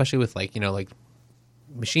want to do, especially with like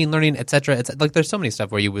machine learning, et cetera. It's like there's so many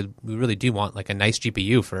stuff where we really do want like a nice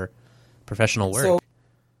GPU for professional work. So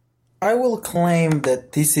I will claim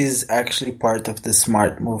that this is actually part of the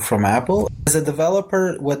smart move from Apple. As a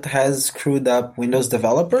developer, what has screwed up Windows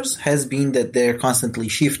developers has been that they're constantly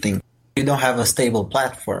shifting. You don't have a stable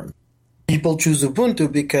platform. People choose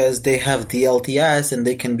Ubuntu because they have the LTS and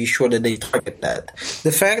they can be sure that they target that.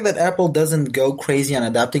 The fact that Apple doesn't go crazy on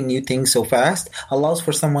adopting new things so fast allows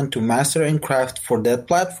for someone to master and craft for that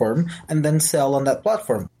platform and then sell on that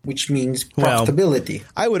platform, which means profitability. Well,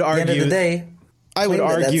 I would argue... At the end of the day, I would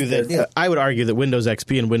argue that Windows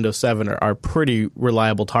XP and Windows 7 are pretty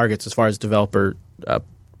reliable targets as far as developer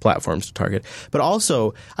platforms to target. But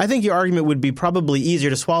also, I think your argument would be probably easier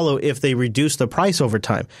to swallow if they reduce the price over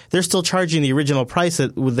time. They're still charging the original price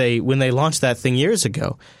that when they launched that thing years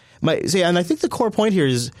ago. And I think the core point here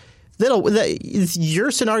is that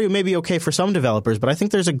your scenario may be okay for some developers, but I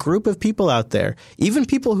think there's a group of people out there, even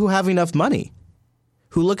people who have enough money,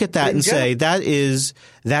 who look at that and say that is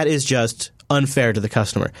just unfair to the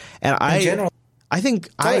customer. And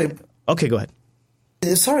okay, go ahead.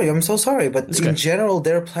 Sorry, I'm so sorry, but in general,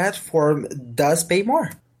 their platform does pay more.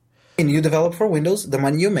 And you develop for Windows, the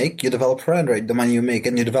money you make, you develop for Android, the money you make,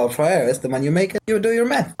 and you develop for iOS, the money you make, and you do your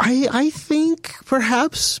math. I think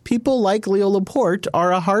perhaps people like Leo Laporte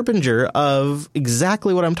are a harbinger of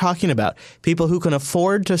exactly what I'm talking about. People who can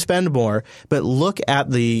afford to spend more, but look at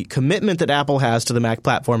the commitment that Apple has to the Mac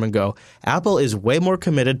platform and go, Apple is way more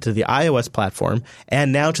committed to the iOS platform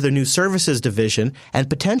and now to their new services division and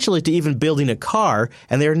potentially to even building a car,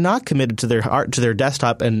 and they're not committed to their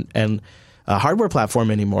desktop and hardware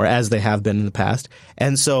platform anymore, as they have been in the past.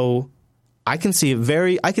 And so I can see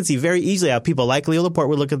very easily how people like Leo Laporte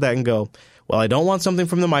would look at that and go, well, I don't want something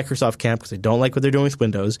from the Microsoft camp because I don't like what they're doing with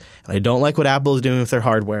Windows, and I don't like what Apple is doing with their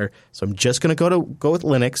hardware. So I'm just going to go with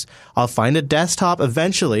Linux. I'll find a desktop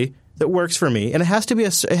eventually that works for me, and it has to be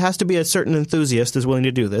a certain enthusiast is willing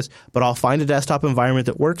to do this. But I'll find a desktop environment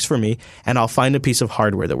that works for me, and I'll find a piece of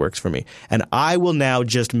hardware that works for me, and I will now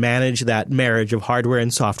just manage that marriage of hardware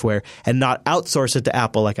and software, and not outsource it to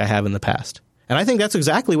Apple like I have in the past. And I think that's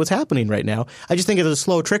exactly what's happening right now. I just think it's a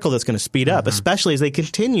slow trickle that's going to speed up, especially as they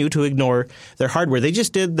continue to ignore their hardware. They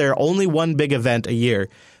just did their only one big event a year,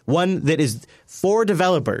 one that is for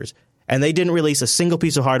developers. And they didn't release a single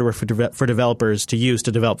piece of hardware for developers to use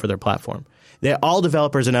to develop for their platform. All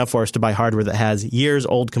developers are now forced to buy hardware that has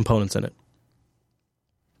years-old components in it.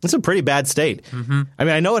 It's a pretty bad state. Mm-hmm. I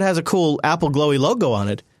mean, I know it has a cool Apple glowy logo on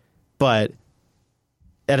it, but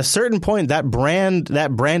at a certain point, that brand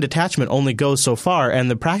attachment only goes so far,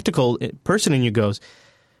 and the practical person in you goes,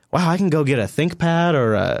 wow, I can go get a ThinkPad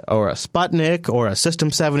or a Sputnik or a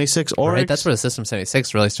System 76 Oryx. Right, that's where the System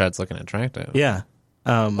 76 really starts looking attractive. Yeah.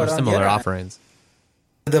 Or similar offerings.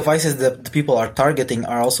 The devices that the people are targeting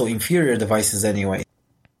are also inferior devices anyway.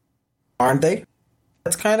 Aren't they?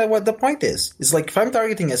 That's kind of what the point is. It's like if I'm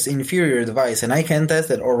targeting an inferior device and I can test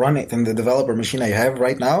it or run it in the developer machine I have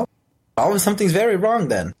right now, something's very wrong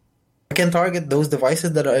then. I can target those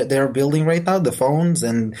devices that they're building right now, the phones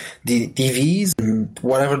and the TVs and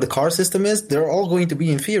whatever the car system is, they're all going to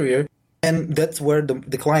be inferior. And that's where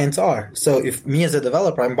the clients are. So if me as a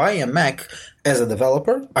developer, I'm buying a Mac as a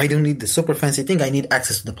developer, I don't need the super fancy thing. I need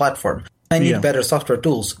access to the platform. I need better software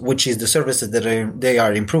tools, which is the services that they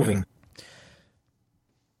are improving.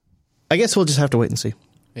 I guess we'll just have to wait and see.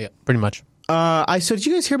 Yeah, pretty much. So did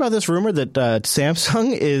you guys hear about this rumor that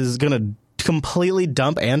Samsung is going to completely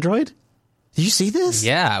dump Android? Did you see this?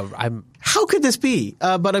 Yeah. How could this be?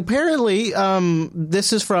 But apparently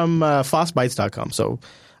this is from FossBytes.com, so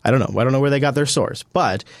I don't know where they got their source,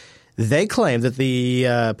 but they claim that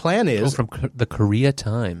the plan is from the Korea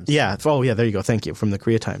Times. Yeah. Oh, yeah. There you go. Thank you. From the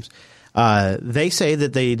Korea Times. They say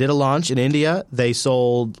that they did a launch in India. They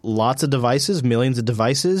sold lots of devices, millions of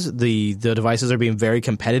devices. The devices are being very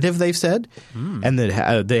competitive, they've said, and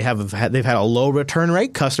that they've had a low return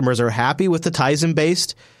rate. Customers are happy with the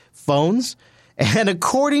Tizen-based phones, and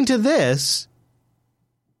according to this,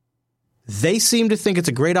 they seem to think it's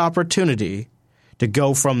a great opportunity to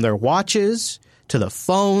go from their watches to the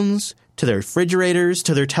phones to their refrigerators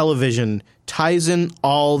to their television, Tizen,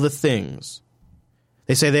 all the things.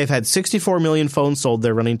 They say they've had 64 million phones sold.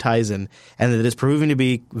 They're running Tizen, and that it is proving to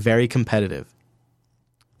be very competitive.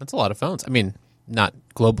 That's a lot of phones. I mean, not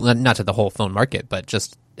global, not to the whole phone market, but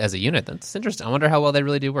just as a unit. That's interesting. I wonder how well they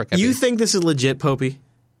really do work. You think this is legit, Popey?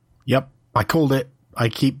 Yep, I called it.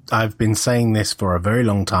 I've been saying this for a very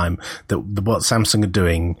long time that what Samsung are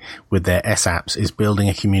doing with their S apps is building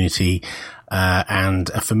a community and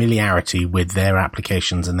a familiarity with their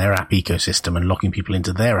applications and their app ecosystem and locking people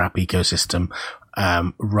into their app ecosystem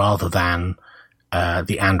rather than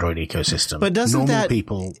the Android ecosystem. But doesn't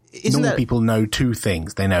normal people know two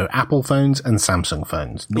things. They know Apple phones and Samsung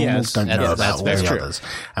phones. Normals don't know about all the others.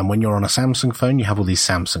 And when you're on a Samsung phone, you have all these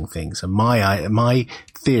Samsung things. And my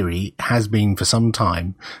theory has been for some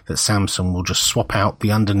time that Samsung will just swap out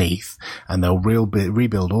the underneath and they'll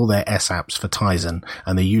rebuild all their S apps for Tizen,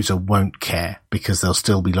 and the user won't care because they'll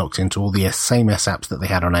still be locked into all the same S apps that they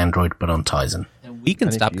had on Android but on Tizen. And we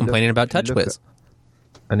can stop complaining about TouchWiz.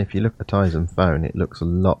 And if you look at the Tizen phone, it looks a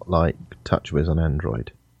lot like TouchWiz on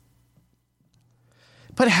Android.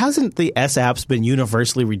 But hasn't the S apps been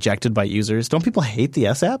universally rejected by users? Don't people hate the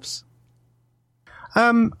S apps?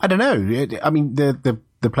 I don't know. I mean,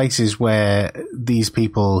 the the places where these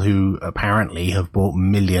people who apparently have bought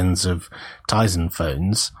millions of Tizen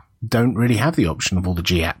phones don't really have the option of all the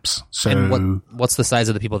G apps. So and what's the size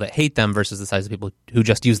of the people that hate them versus the size of people who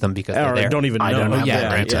just use them because they're there? Don't even know. I don't have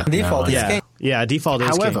that data. Default is king. Yeah, default is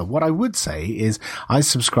However, king. what I would say is I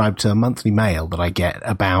subscribe to a monthly mail that I get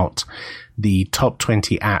about the top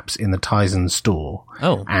 20 apps in the Tizen store.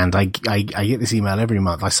 Oh. And I get this email every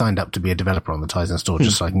month. I signed up to be a developer on the Tizen store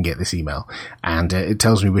just so I can get this email. And it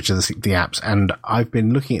tells me which of the apps. And I've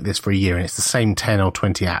been looking at this for a year, and it's the same 10 or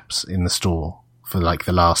 20 apps in the store for like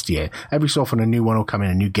the last year. Every so often a new one will come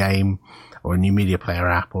in, a new game or a new media player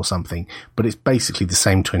app or something, but it's basically the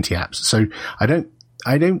same 20 apps. So I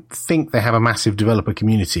don't think they have a massive developer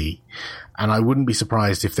community, and I wouldn't be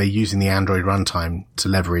surprised if they're using the Android runtime to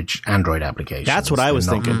leverage Android applications. That's what I was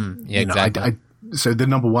thinking. Yeah, exactly. So the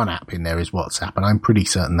number one app in there is WhatsApp, and I'm pretty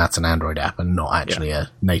certain that's an Android app and not actually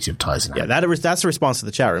a native Tizen app. Yeah, that's the response to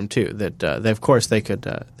the chat room too. That they, of course they could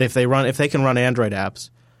if they can run Android apps.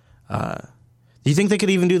 Do you think they could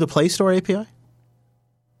even do the Play Store API?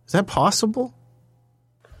 Is that possible?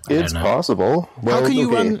 It's possible. Well,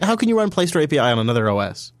 How can you run Play Store API on another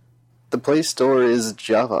OS? The Play Store is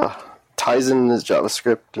Java. Tizen is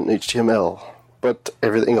JavaScript and HTML. But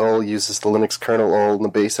everything all uses the Linux kernel all in the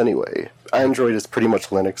base anyway. Android is pretty much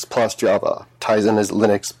Linux plus Java. Tizen is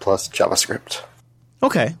Linux plus JavaScript.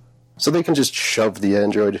 Okay. So they can just shove the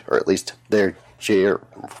Android, or at least their Java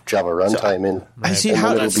runtime in. I see and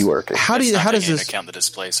how it'll be working. How does this account the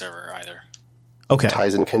display server either? Okay.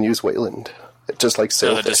 Tizen can use Wayland, just like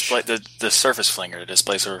Sailfish. The Surface Flinger, the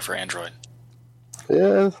display server for Android.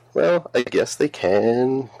 Yeah, well, I guess they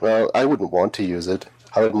can. Well, I wouldn't want to use it.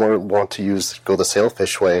 I would more want to go the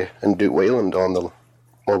Sailfish way and do Wayland on the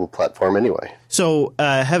mobile platform anyway. So,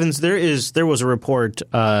 Heavens, there was a report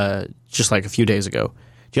just like a few days ago.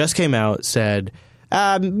 Just came out, said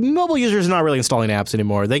mobile users are not really installing apps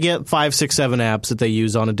anymore. They get 5, 6, 7 apps that they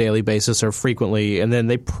use on a daily basis or frequently, and then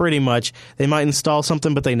they might install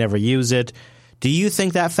something, but they never use it. Do you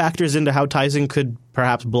think that factors into how Tizen could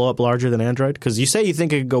perhaps blow up larger than Android? Because you say you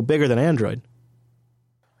think it could go bigger than Android.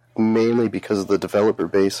 Mainly because of the developer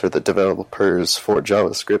base or the developers for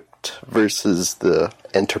JavaScript versus the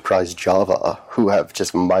enterprise Java who have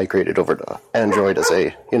just migrated over to Android as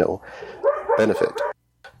a, benefit.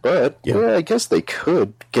 But yeah, I guess they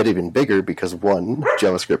could get even bigger because, one,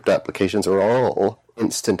 JavaScript applications are all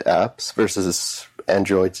instant apps versus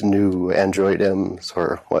Android's new Android M's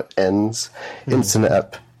or N's instant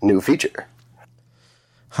app new feature.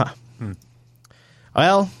 Huh.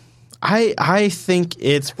 Well, I think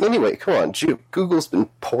it's... Anyway, come on. Google's been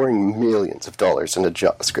pouring millions of dollars into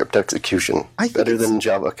JavaScript execution. Better than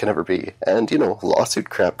Java can ever be. And, lawsuit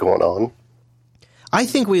crap going on. I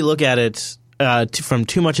think we look at it from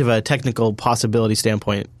too much of a technical possibility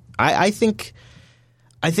standpoint. I think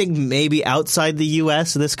maybe outside the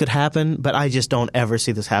U.S. this could happen, but I just don't ever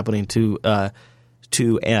see this happening as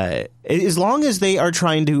long as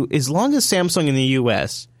Samsung in the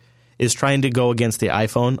U.S. is trying to go against the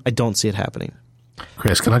iPhone, I don't see it happening.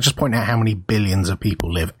 Chris, can I just point out how many billions of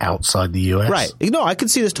people live outside the US? Right. No, I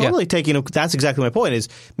could see this totally taking – that's exactly my point is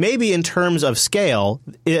maybe in terms of scale,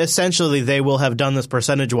 essentially they will have done this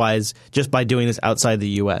percentage-wise just by doing this outside the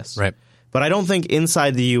U.S. Right. But I don't think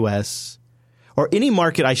inside the U.S. or any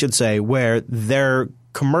market, I should say, where they're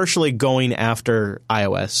commercially going after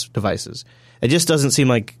iOS devices. It just doesn't seem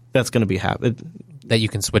like that's going to be happening. That you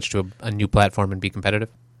can switch to a new platform and be competitive?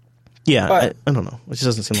 Yeah, I don't know. It just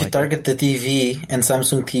doesn't seem like Target the TV, and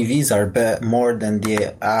Samsung TVs are more than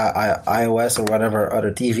the iOS or whatever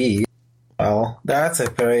other TV. Well, that's a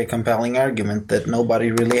very compelling argument that nobody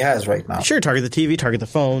really has right now. Sure, target the TV, target the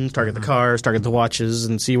phones, target the cars, target the watches,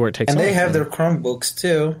 and see where it takes off. And they have their Chromebooks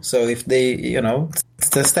too, so if they,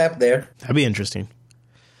 it's a step there. That'd be interesting.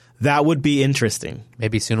 That would be interesting.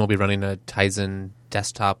 Maybe soon we'll be running a Tizen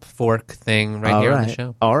desktop fork thing right here on the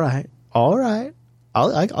show. All right.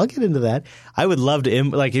 I'll get into that. I would love to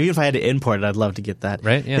even if I had to import it, I'd love to get that.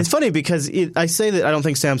 Right? Yeah. It's funny because I say that I don't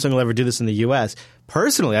think Samsung will ever do this in the U.S.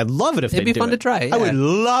 Personally, I'd love it if it'd be fun to try. Yeah. I would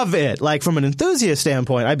love it. Like from an enthusiast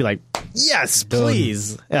standpoint, I'd be like, yes,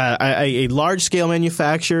 please. A large scale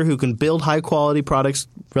manufacturer who can build high quality products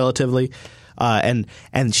relatively, and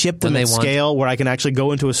ship them at scale where I can actually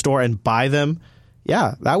go into a store and buy them.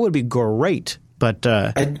 Yeah, that would be great. But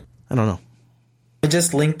I don't know. I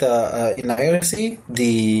just linked in IRC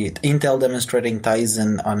the Intel demonstrating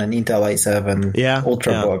Tizen on an Intel i7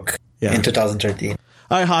 Ultrabook in 2013.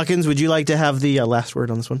 All right, Hawkins, would you like to have the last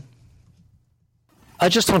word on this one? I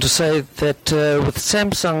just want to say that with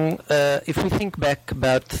Samsung, if we think back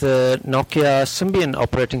about the Nokia Symbian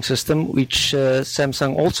operating system, which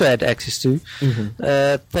Samsung also had access to,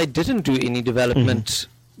 they didn't do any development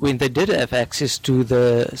when they did have access to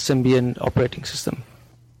the Symbian operating system.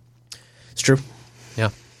 It's true. Yeah.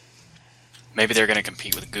 Maybe they're going to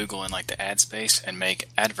compete with Google in like the ad space and make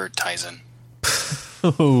advertising.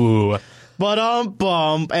 Ooh. And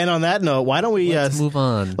on that note, why don't we move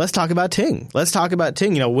on? Let's talk about Ting. You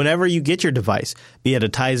know, whenever you get your device, be it a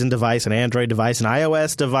Tizen device, an Android device, an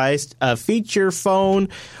iOS device, a feature phone,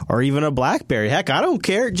 or even a BlackBerry. Heck, I don't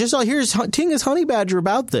care. Here's Ting is Honey Badger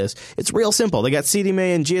about this. It's real simple. They got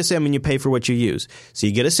CDMA and GSM, and you pay for what you use. So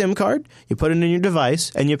you get a SIM card, you put it in your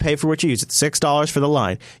device, and you pay for what you use. It's $6 for the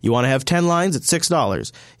line. You want to have 10 lines? It's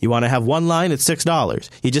 $6. You want to have one line? It's $6.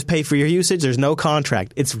 You just pay for your usage. There's no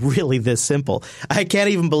contract. It's really this simple. I can't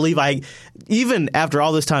even believe even after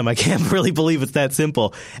all this time, I can't really believe it's that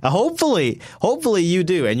simple. Hopefully you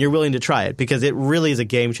do, and you're willing to try it, because it really is a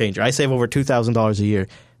game changer. I save over $2,000 a year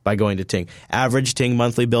by going to Ting. Average Ting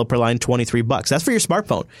monthly bill per line, $23. That's for your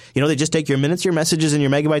smartphone. You know, they just take your minutes, your messages, and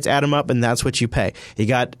your megabytes, add them up, and that's what you pay. You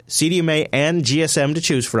got CDMA and GSM to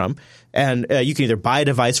choose from, and you can either buy a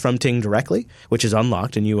device from Ting directly, which is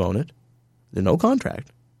unlocked and you own it. There's no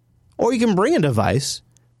contract. Or you can bring a device,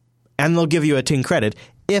 and they'll give you a Ting credit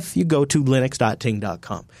if you go to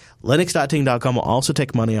linux.ting.com. Linux.ting.com will also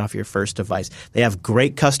take money off your first device. They have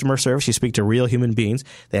great customer service. You speak to real human beings.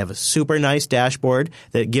 They have a super nice dashboard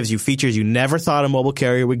that gives you features you never thought a mobile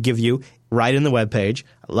carrier would give you right in the web page.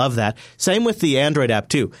 I love that. Same with the Android app,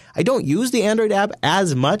 too. I don't use the Android app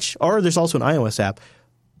as much, or there's also an iOS app.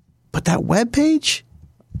 But that web page,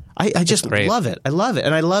 I just love it. I love it.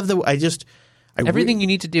 And I love everything you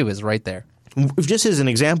need to do is right there. Just as an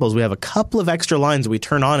example, we have a couple of extra lines that we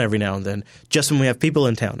turn on every now and then just when we have people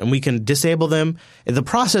in town, and we can disable them. The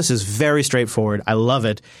process is very straightforward. I love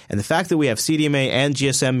it. And the fact that we have CDMA and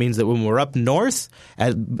GSM means that when we're up north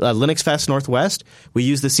at Linux Fest Northwest, we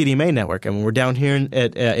use the CDMA network. And when we're down here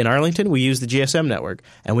in Arlington, we use the GSM network.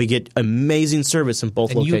 And we get amazing service in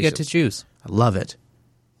both locations. And you get to choose. I love it.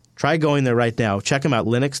 Try going there right now. Check them out,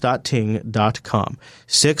 linux.ting.com.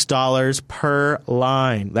 $6 per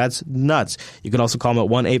line. That's nuts. You can also call them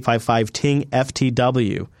at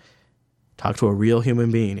 1-855-TING-FTW. Talk to a real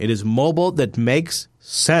human being. It is mobile that makes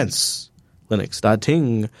sense.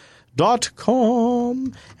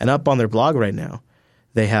 Linux.ting.com. And up on their blog right now,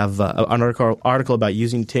 they have an article about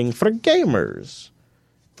using Ting for gamers,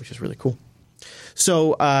 which is really cool.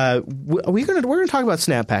 So we're going to talk about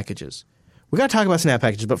Snap packages. We got to talk about Snap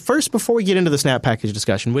packages, but first, before we get into the Snap package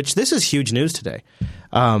discussion, which this is huge news today,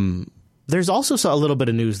 there's also a little bit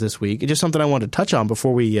of news this week. It's just something I wanted to touch on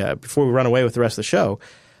before we run away with the rest of the show,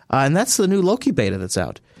 and that's the new Loki beta that's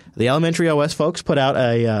out. The Elementary OS folks put out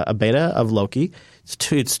a beta of Loki.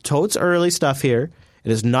 It's totes early stuff here.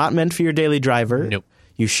 It is not meant for your daily driver. Nope.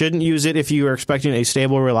 You shouldn't use it if you are expecting a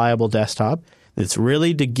stable, reliable desktop. It's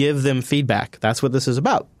really to give them feedback. That's what this is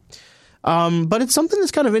about. But it's something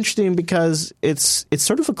that's kind of interesting because it's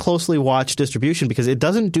sort of a closely watched distribution because it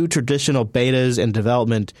doesn't do traditional betas and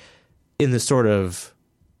development in the sort of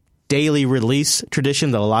daily release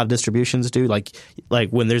tradition that a lot of distributions do. Like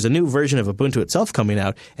when there's a new version of Ubuntu itself coming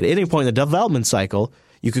out, at any point in the development cycle,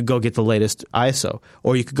 you could go get the latest ISO,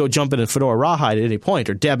 or you could go jump in Fedora Rawhide at any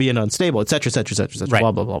point, or Debian Unstable, et cetera, et cetera, et cetera, et cetera, right.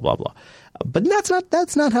 blah, blah, blah, blah, blah. But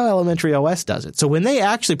that's not how Elementary OS does it. So when they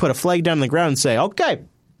actually put a flag down on the ground and say, okay,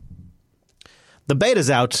 the beta's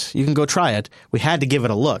out, you can go try it, we had to give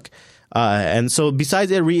it a look. And so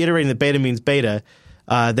besides reiterating that beta means beta,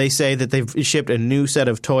 they say that they've shipped a new set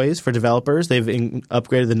of toys for developers. They've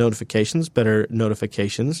upgraded the notifications, better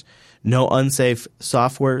notifications, no unsafe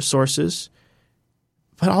software sources.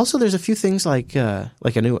 But also there's a few things like a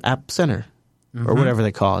new App Center or whatever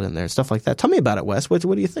they call it in there, stuff like that. Tell me about it, Wes. What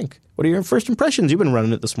do you think? What are your first impressions? You've been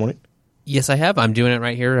running it this morning. Yes, I have. I'm doing it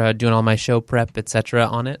right here, doing all my show prep, etc.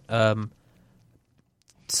 on it.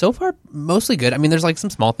 So far, mostly good. I mean, there's like some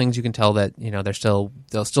small things you can tell that, you know, they're still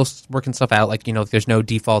working stuff out. Like, you know, there's no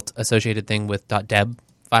default associated thing with .deb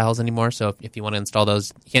files anymore. So if you want to install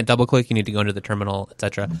those, you can't double click. You need to go into the terminal,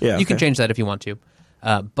 etc. Yeah, you can change that if you want to.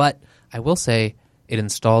 But I will say it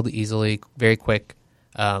installed easily, very quick.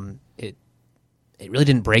 It really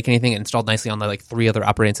didn't break anything. It installed nicely on the like 3 other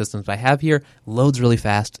operating systems I have here. Loads really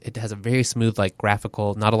fast. It has a very smooth like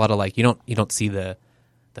graphical. Not a lot of like you don't see the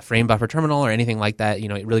frame buffer terminal or anything like that. You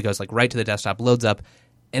know, it really goes like right to the desktop, loads up,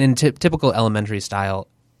 and in typical Elementary style,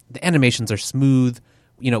 the animations are smooth.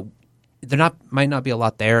 You know, might not be a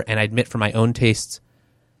lot there, and I admit for my own tastes,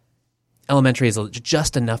 Elementary is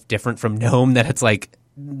just enough different from GNOME that it's like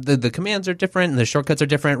the commands are different and the shortcuts are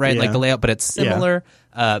different, right? Like the layout, but it's similar.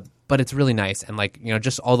 But it's really nice, and like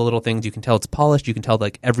just all the little things, you can tell it's polished. You can tell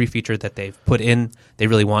like every feature that they've put in, they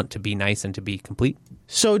really want to be nice and to be complete.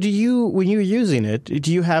 So, when you're using it,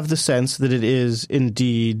 do you have the sense that it is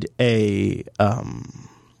indeed a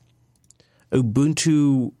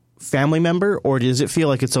Ubuntu family member, or does it feel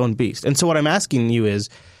like its own beast? And so, what I'm asking you is,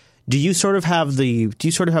 do you sort of have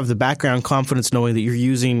the background confidence knowing that you're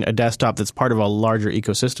using a desktop that's part of a larger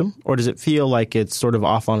ecosystem, or does it feel like it's sort of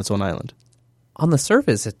off on its own island? On the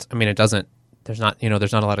surface, it doesn't. There's not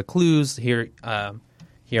a lot of clues here.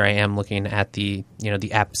 Here I am looking at the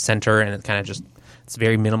app center, and it kind of just it's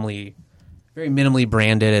very minimally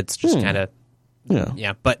branded. It's just kind of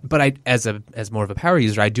But I as more of a power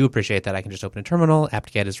user, I do appreciate that I can just open a terminal.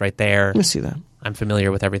 apt-get is right there. Let me see that. I'm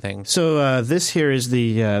familiar with everything. So this here is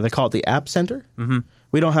they call it the App Center. Mm-hmm.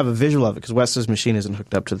 We don't have a visual of it because Wes's machine isn't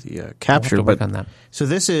hooked up to the capture. We'll have to work on that. So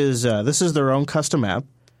this is their own custom app.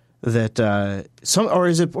 That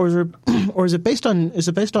is it based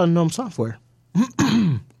on GNOME software?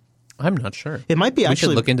 I'm not sure. It might be. We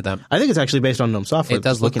should look into that. I think it's actually based on GNOME software. It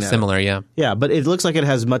does look similar, yeah. Yeah, but it looks like it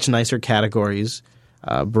has much nicer categories,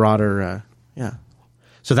 broader.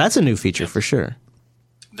 So that's a new feature for sure.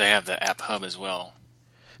 They have the App Hub as well.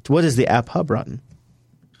 What is the App Hub, Rotten?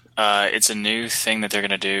 It's a new thing that they're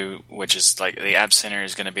going to do, which is like the App Center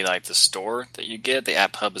is going to be like the store that you get. The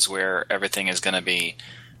App Hub is where everything is going to be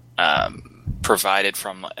provided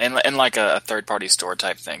from in like a third-party store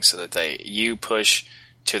type thing, so that you push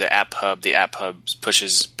to the App Hub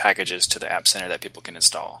pushes packages to the App Center that people can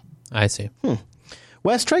install. I see.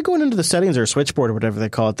 Wes, try going into the settings or switchboard or whatever they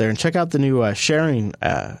call it there and check out the new sharing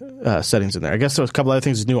settings in there. I guess there's a couple other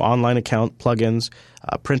things, new online account plugins,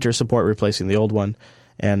 printer support replacing the old one.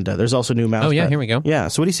 And there's also new mouse. Oh, yeah, here we go. Yeah,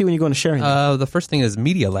 so what do you see when you go into sharing? The first thing is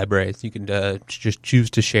media libraries. You can just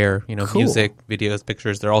choose to share, cool. Music, videos,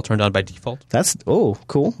 pictures. They're all turned on by default.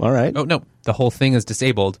 Cool. All right. Oh, no. The whole thing is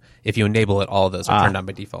disabled. If you enable it, all of those are turned on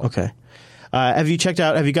by default. Okay. Have you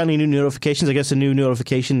got any new notifications? I guess a new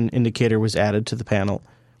notification indicator was added to the panel.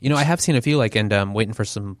 I have seen a few, and waiting for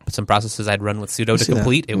some processes I'd run with sudo to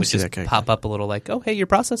complete. It would just pop up a little like, oh, hey, your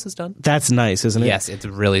process is done. That's nice, isn't it? Yes,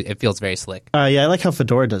 it feels very slick. Yeah, I like how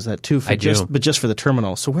Fedora does that too. But just for the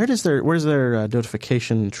terminal. So where's their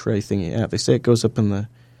notification tray thingy at? They say it goes up in the.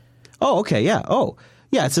 Oh, okay, yeah. Oh,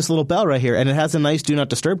 yeah. It's this little bell right here, and it has a nice Do Not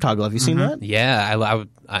Disturb toggle. Have you seen that? Yeah,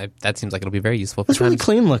 I that seems like it'll be very useful. It's really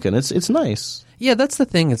clean looking. It's nice. Yeah, that's the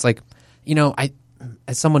thing. It's like,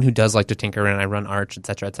 as someone who does like to tinker and I run Arch, et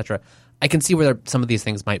cetera, I can see where some of these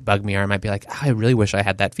things might bug me, or I might be like, I really wish I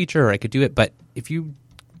had that feature, or I could do it. But if you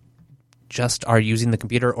just are using the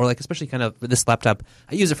computer, or like especially kind of this laptop,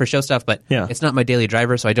 I use it for show stuff, but it's not my daily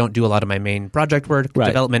driver, so I don't do a lot of my main project work,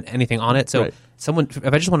 development, anything on it. So if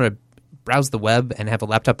I just want to browse the web and have a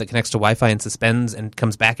laptop that connects to Wi-Fi and suspends and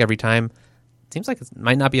comes back every time, it seems like it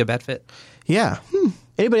might not be a bad fit. Yeah.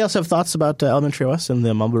 Anybody else have thoughts about Elementary OS and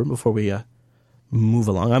the mumble room before we move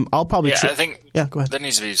along? I'll probably. I think. Yeah, go ahead. There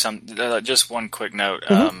needs to be some. Just one quick note.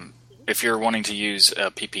 If you're wanting to use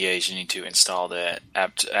PPAs, you need to install the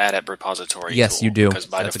app repository. Yes, tool, you do. Because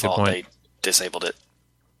by default they disabled it.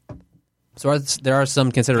 So there are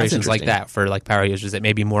some considerations like that for like power users that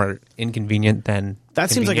may be more inconvenient than. That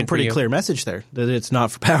seems like a pretty clear message there that it's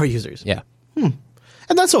not for power users. Yeah, and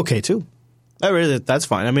that's okay too. That's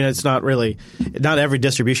fine. I mean, it's not really. Not every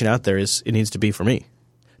distribution out there it needs to be for me.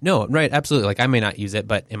 No, right, absolutely. Like I may not use it,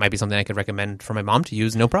 but it might be something I could recommend for my mom to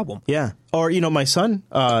use, no problem. Yeah. Or, my son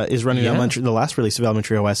is running the last release of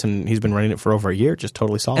Elementary OS, and he's been running it for over a year, just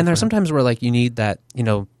totally solid. And there's sometimes where like you need that,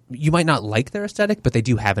 you might not like their aesthetic, but they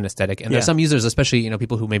do have an aesthetic. And there's some users, especially,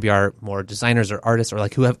 people who maybe are more designers or artists or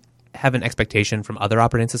like who have an expectation from other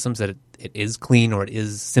operating systems that it is clean or it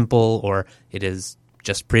is simple or it is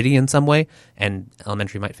just pretty in some way, and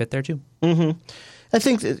Elementary might fit there too. Mm-hmm. I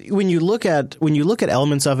think that when you look at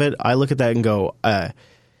elements of it, I look at that and go,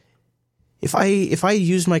 if I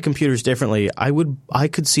used my computers differently, I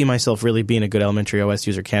could see myself really being a good Elementary OS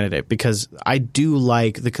user candidate, because I do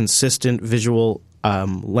like the consistent visual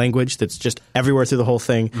language that's just everywhere through the whole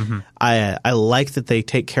thing. Mm-hmm. I like that they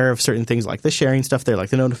take care of certain things like the sharing stuff there, like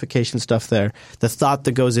the notification stuff there, the thought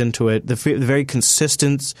that goes into it, the very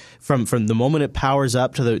consistent from the moment it powers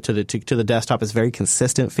up to the desktop is very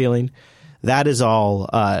consistent feeling. That is all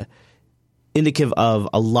indicative of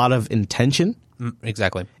a lot of intention.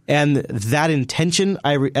 Exactly. And that intention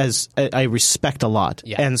I respect a lot.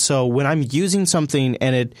 Yeah. And so when I'm using something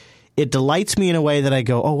and it delights me in a way that I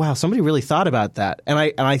go, oh wow, somebody really thought about that. And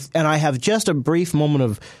I have just a brief moment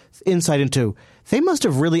of insight into they must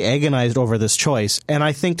have really agonized over this choice. And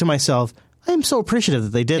I think to myself, I am so appreciative that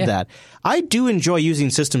they did that. I do enjoy using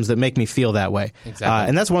systems that make me feel that way. Exactly.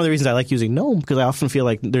 And that's one of the reasons I like using GNOME, because I often feel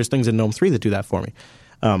like there's things in GNOME 3 that do that for me.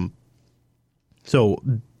 So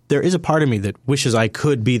there is a part of me that wishes I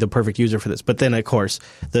could be the perfect user for this. But then, of course,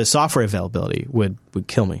 the software availability would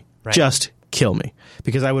kill me. Right. Just kill me,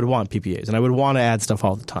 because I would want PPAs and I would want to add stuff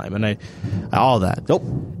all the time and all that. Nope.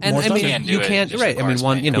 And I mean, you can't, right. I mean,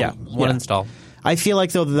 one install. I feel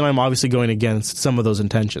like, though, that I'm obviously going against some of those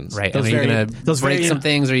intentions. Right. Are you going to break some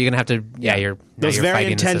things, or are you going to have to? Yeah, those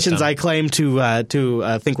very intentions I claim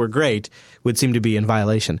to think were great would seem to be in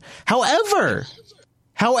violation. However,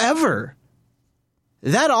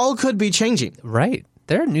 that all could be changing. Right.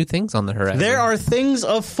 There are new things on the horizon. There are things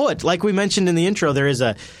afoot. Like we mentioned in the intro, there is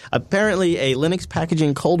apparently a Linux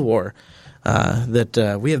packaging Cold War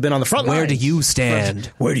that we have been on the front line. Where do you stand?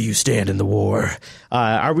 Where do you stand in the war?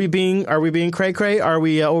 Are we being cray-cray? Are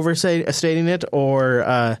we overstating it?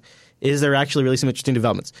 Or is there actually really some interesting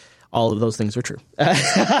developments? All of those things are true. By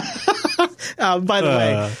the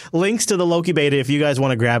way, links to the Loki beta if you guys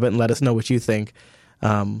want to grab it and let us know what you think.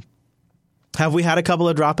 Have we had a couple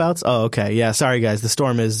of dropouts? Oh, okay. Yeah, sorry, guys. The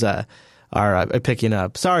storm is picking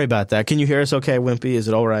up. Sorry about that. Can you hear us okay, Wimpy? Is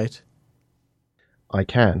it all right? I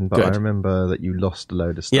can, but Good. I remember that you lost a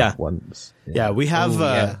load of stuff once. Yeah, we have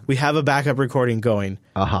a backup recording going.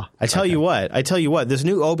 I tell you what, this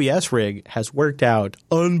new OBS rig has worked out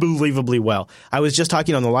unbelievably well. I was just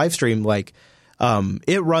talking on the live stream, like,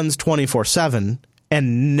 it runs 24/7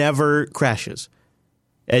 and never crashes.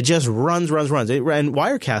 It just runs. And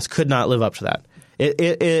Wirecast could not live up to that.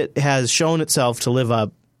 It has shown itself to live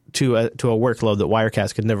up to a workload that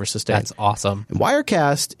Wirecast could never sustain. That's awesome. And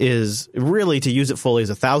Wirecast is really, to use it fully, is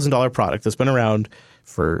a $1,000 product that's been around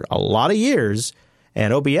for a lot of years.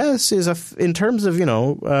 And OBS is in terms of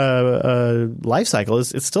life cycle,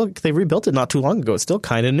 it's still, they rebuilt it not too long ago. It's still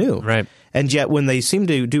kind of new, right? And yet when they seem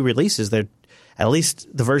to do releases, they're, at least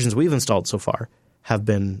the versions we've installed so far, have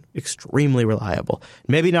been extremely reliable.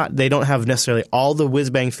 Maybe not, they don't have necessarily all the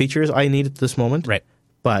whiz-bang features I need at this moment. Right.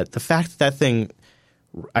 But the fact that thing,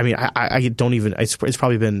 I mean, I don't even, it's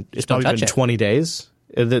probably been 20 days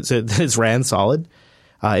that it's ran solid.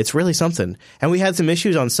 It's really something. And we had some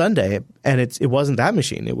issues on Sunday, and it wasn't that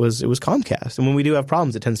machine. It was Comcast. And when we do have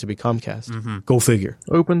problems, it tends to be Comcast. Mm-hmm. Go figure.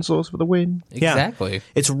 Open source for the win. Exactly. Yeah.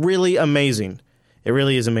 It's really amazing. It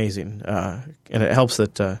really is amazing. And it helps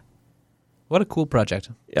that... what a cool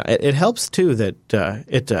project. Yeah, it helps, too, that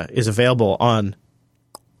it is available on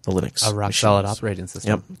the Linux. A rock-solid operating system.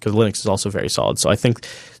 Yep, because Linux is also very solid. So I think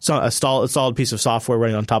a solid piece of software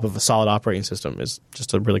running on top of a solid operating system is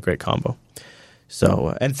just a really great combo.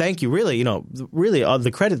 So, and thank you, really,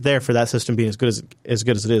 the credit there for that system being as good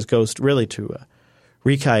as it is goes really to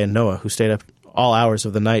Rikai and Noah, who stayed up all hours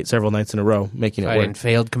of the night, several nights in a row, making it work. And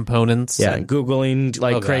failed components. Yeah, and Googling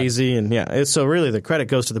like crazy. And yeah, so really the credit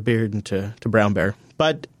goes to the Beard and to Brown Bear.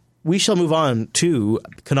 But we shall move on to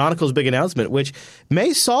Canonical's big announcement, which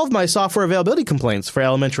may solve my software availability complaints for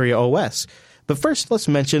Elementary OS. But first, let's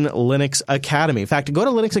mention Linux Academy. In fact, go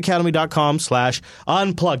to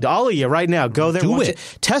linuxacademy.com/unplugged. All of you right now, go there.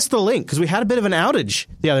 Test the link, because we had a bit of an outage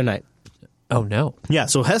the other night. Oh, no. Yeah,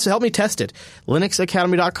 so help me test it.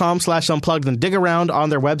 linuxacademy.com/unplugged, and dig around on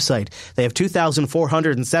their website. They have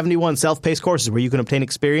 2,471 self-paced courses where you can obtain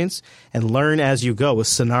experience and learn as you go with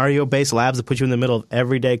scenario-based labs that put you in the middle of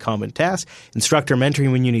everyday common tasks, instructor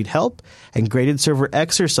mentoring when you need help, and graded server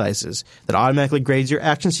exercises that automatically grades your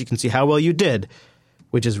actions so you can see how well you did,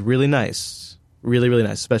 which is really nice. Really, really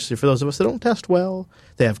nice, especially for those of us that don't test well.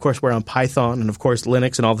 They have courseware on Python and, of course,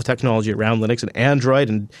 Linux and all the technology around Linux and Android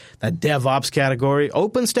and that DevOps category.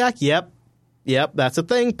 OpenStack, yep, that's a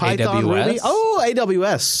thing. Python, AWS? Ruby. Oh,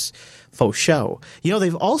 AWS. Faux show.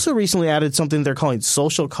 They've also recently added something they're calling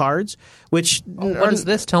social cards, which... what is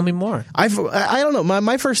this? Tell me more. I don't know.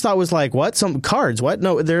 My first thought was like, what? Some cards? What?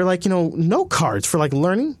 No, they're like, no cards for like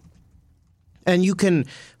learning. And you can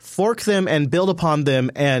fork them and build upon them,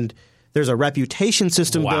 and... there's a reputation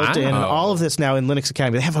system built in, and all of this now in Linux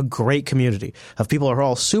Academy. They have a great community of people who are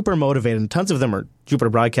all super motivated, and tons of them are Jupiter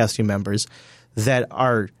Broadcasting members that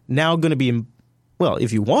are now going to be, well,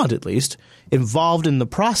 if you want at least, involved in the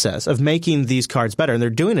process of making these cards better. And they're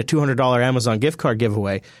doing a $200 Amazon gift card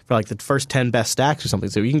giveaway for like the first 10 best stacks or something,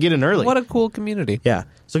 so you can get in early. What a cool community. Yeah.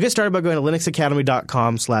 So get started by going to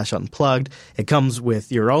linuxacademy.com/unplugged. It comes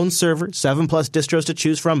with your own server, 7+ distros to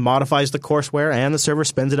choose from, modifies the courseware, and the server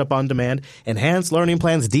spins it up on demand. Enhanced learning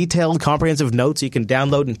plans, detailed, comprehensive notes you can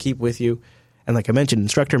download and keep with you. And like I mentioned,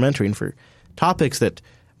 instructor mentoring for topics that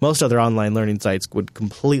most other online learning sites would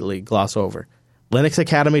completely gloss over.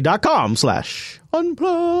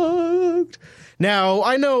 linuxacademy.com/unplugged. Now,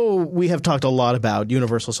 I know we have talked a lot about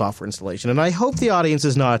universal software installation, and I hope the audience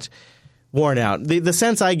is not worn out. The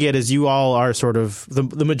sense I get is you all are sort of,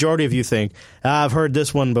 the majority of you think, I've heard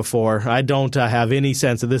this one before. I don't have any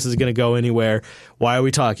sense that this is going to go anywhere. Why are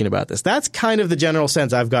we talking about this? That's kind of the general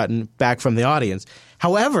sense I've gotten back from the audience.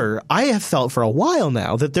 However, I have felt for a while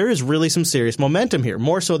now that there is really some serious momentum here,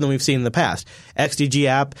 more so than we've seen in the past. XDG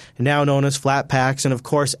app, now known as Flatpaks, and of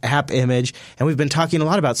course app image, and we've been talking a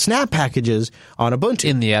lot about snap packages on Ubuntu.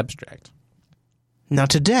 In the abstract. Now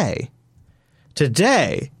today,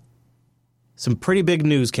 some pretty big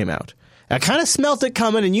news came out. I kind of smelt it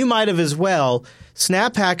coming, and you might have as well.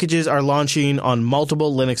 Snap packages are launching on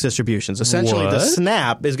multiple Linux distributions. Essentially, the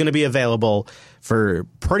Snap is going to be available for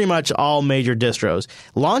pretty much all major distros,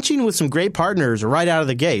 launching with some great partners right out of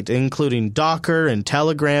the gate, including Docker and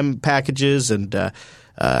Telegram packages, and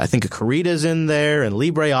I think Corita's in there, and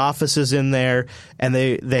LibreOffice is in there, and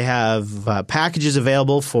they have packages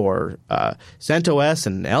available for CentOS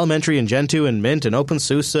and Elementary and Gentoo and Mint and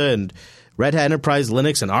OpenSUSE and Red Hat Enterprise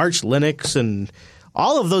Linux and Arch Linux, and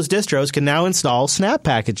all of those distros can now install Snap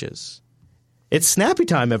packages. It's Snappy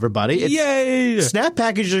time, everybody. Yay! Snap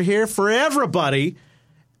packages are here for everybody.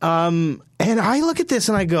 And I look at this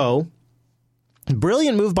and I go,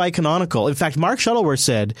 brilliant move by Canonical. In fact, Mark Shuttleworth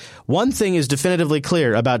said, one thing is definitively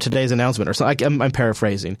clear about today's announcement, or so, I'm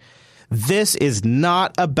paraphrasing. This is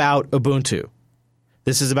not about Ubuntu.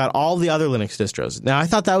 This is about all the other Linux distros. Now, I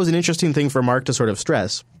thought that was an interesting thing for Mark to sort of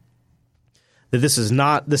stress. That this is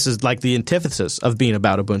like the antithesis of being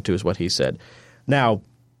about Ubuntu is what he said. Now,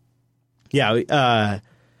 yeah,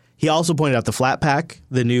 he also pointed out the Flatpak,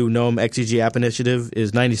 the new GNOME XEG app initiative,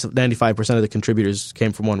 is 95% of the contributors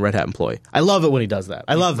came from one Red Hat employee. I love it when he does that.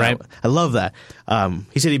 I love that. I love that.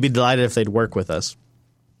 He said he'd be delighted if they'd work with us.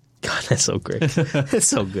 God, that's so great. It's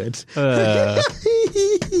so good.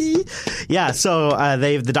 Yeah, so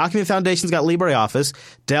the Document Foundation's got LibreOffice.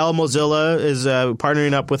 Dell, Mozilla is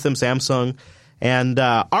partnering up with them, Samsung. And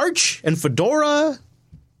Arch and Fedora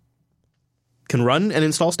can run and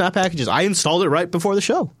install Snap packages. I installed it right before the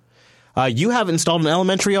show. You have installed an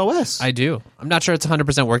Elementary OS. I do. I'm not sure it's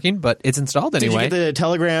 100% working, but it's installed anyway. Did you get the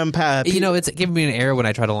Telegram? It's giving me an error when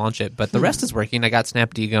I try to launch it, but the rest is working. I got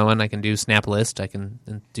Snapd going. I can do Snap List. I can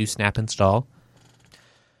do Snap Install.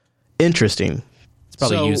 Interesting. It's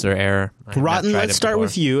probably user error. Rotten, let's start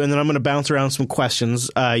with you, and then I'm going to bounce around some questions.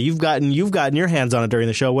 You've gotten your hands on it during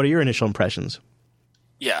the show. What are your initial impressions?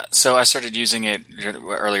 Yeah, so I started using it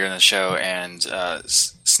earlier in the show, and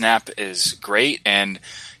Snap is great. And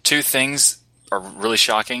two things are really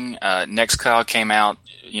shocking. Nextcloud came out.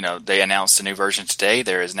 They announced a new version today.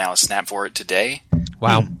 There is now a Snap for it today.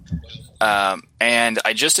 Wow. And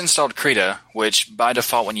I just installed Krita, which by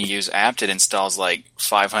default, when you use apt, it installs like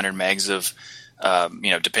 500 megs of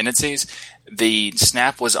dependencies. The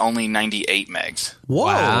Snap was only 98 megs. Whoa.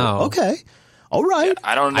 Wow. Okay. All right. Yeah,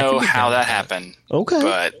 I don't know how that happened. Okay.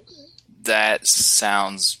 But that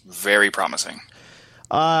sounds very promising.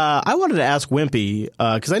 I wanted to ask Wimpy,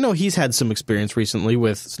 because I know he's had some experience recently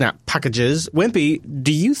with Snap packages. Wimpy,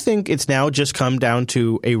 do you think it's now just come down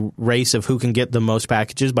to a race of who can get the most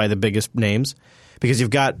packages by the biggest names? Because you've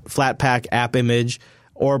got Flatpak, App Image,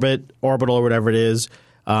 Orbital, or whatever it is,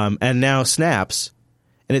 and now Snaps.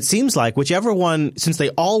 And it seems like whichever one, since they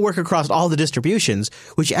all work across all the distributions,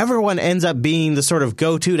 whichever one ends up being the sort of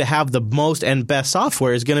go-to to have the most and best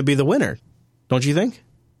software is going to be the winner. Don't you think?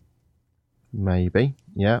 Maybe,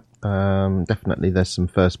 yeah. Definitely there's some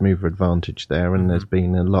first mover advantage there, and there's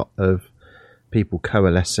been a lot of people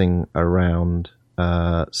coalescing around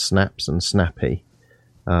Snaps and Snappy.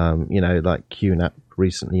 Like QNAP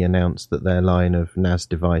recently announced that their line of NAS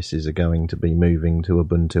devices are going to be moving to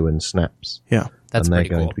Ubuntu and Snaps. Yeah. That's and they're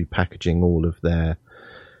pretty going to be packaging all of their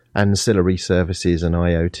ancillary services and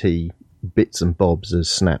IoT bits and bobs as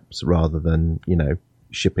Snaps rather than,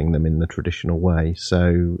 shipping them in the traditional way.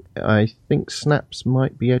 So I think Snaps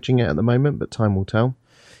might be edging it at the moment, but time will tell.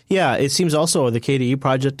 Yeah, it seems also the KDE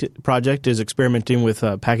project is experimenting with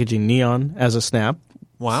packaging Neon as a Snap.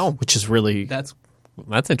 Wow. Which is really... That's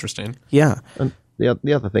interesting. Yeah. And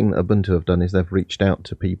the other thing that Ubuntu have done is they've reached out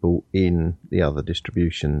to people in the other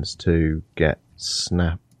distributions to get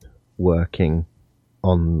Snap working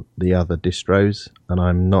on the other distros, and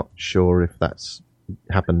I'm not sure if that's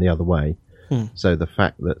happened the other way. So the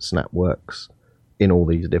fact that Snap works in all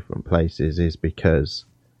these different places is because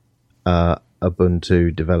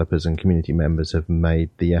Ubuntu developers and community members have made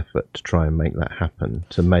the effort to try and make that happen,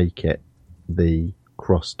 to make it the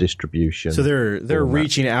cross distribution. So they're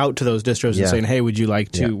reaching out to those distros and saying, "Hey, would you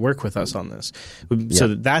like to work with us on this?"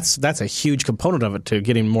 So that's a huge component of it to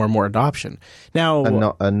getting more and more adoption. Now,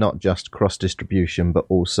 and not just cross distribution, but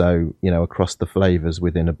also across the flavors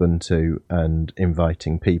within Ubuntu and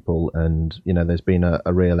inviting people. And there's been a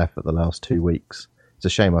real effort the last 2 weeks. It's a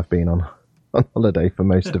shame I've been on holiday for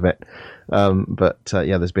most of it, but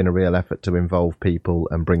there's been a real effort to involve people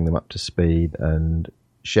and bring them up to speed and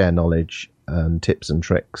share knowledge and tips and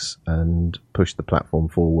tricks and push the platform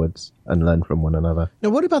forwards and learn from one another. Now,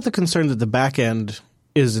 what about the concern that the back end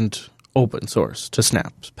isn't open source to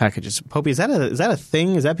Snap's packages? Popey, is that a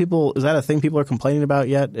thing? Is that a thing people are complaining about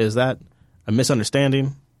yet? Is that a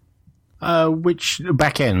misunderstanding? Which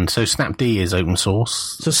back end? So Snapd is open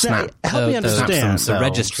source. So help me understand the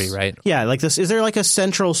registry, right? Yeah, like this. Is there like a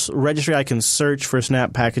central registry I can search for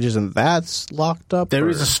Snap packages, and that's locked up? There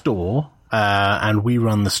is a store. And we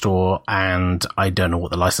run the store, and I don't know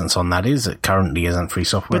what the license on that is. It currently isn't free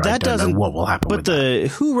software. But that I don't know what will happen with that.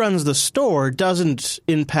 But who runs the store doesn't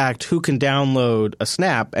impact who can download a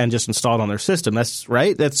Snap and just install it on their system. That's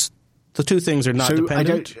right? That's the two things are not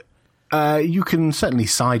dependent. You can certainly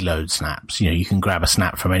sideload snaps. You can grab a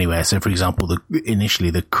snap from anywhere. So, for example, initially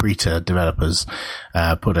the Krita developers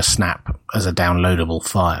put a snap as a downloadable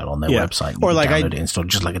file on their website. Or like download it installed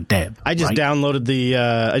just like a deb. I just downloaded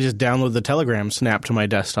the Telegram snap to my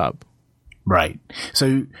desktop. Right.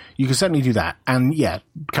 So you can certainly do that. And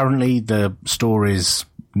currently the store is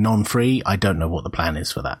non-free. I don't know what the plan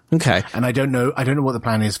is for that. Okay. And I don't know what the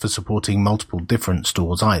plan is for supporting multiple different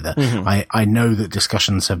stores either. Mm-hmm. I know that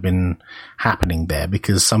discussions have been happening there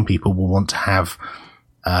because some people will want to have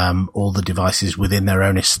all the devices within their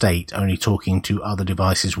own estate, only talking to other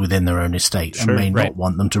devices within their own estate, and may not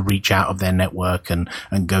want them to reach out of their network and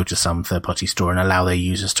go to some third-party store and allow their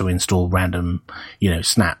users to install random,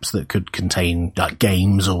 snaps that could contain like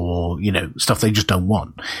games or, stuff they just don't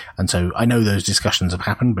want. And so I know those discussions have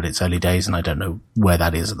happened, but it's early days and I don't know where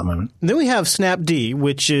that is at the moment. Then we have Snapd,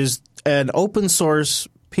 which is an open source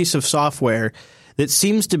piece of software that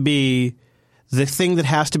seems to be the thing that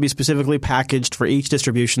has to be specifically packaged for each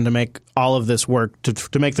distribution to make all of this work,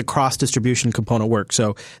 to make the cross-distribution component work.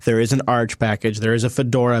 So there is an Arch package, there is a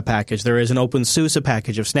Fedora package, there is an OpenSUSE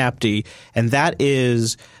package of Snapd, and that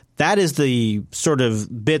is the sort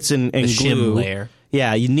of bits and glue shim layer.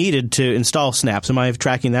 Yeah, you needed to install Snaps. Am I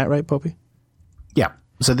tracking that right, Popey? Yeah.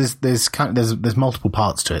 So there's multiple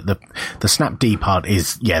parts to it. The Snapd part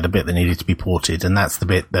is the bit that needed to be ported, and that's the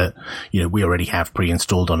bit that we already have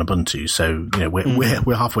pre-installed on Ubuntu. So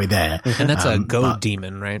we're halfway there. And that's a Go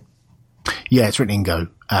daemon, right? Yeah, it's written in Go.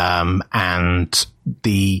 And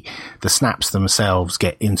the snaps themselves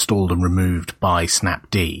get installed and removed by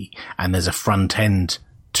Snapd, and there's a front end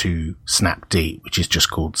to Snapd, which is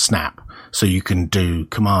just called Snap. So you can do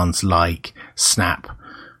commands like snap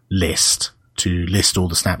list to list all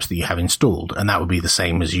the snaps that you have installed. And that would be the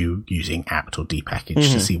same as you using apt or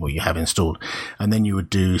dpackage to see what you have installed. And then you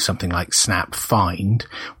would do something like snap find,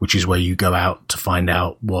 which is where you go out to find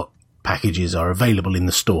out what packages are available in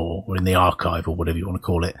the store or in the archive or whatever you want to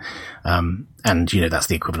call it. And that's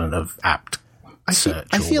the equivalent of apt search.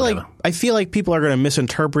 I feel like people are going to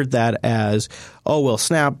misinterpret that as,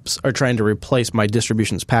 snaps are trying to replace my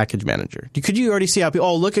distribution's package manager. Could you already see how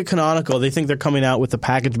people, look at Canonical, they think they're coming out with the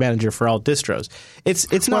package manager for all distros.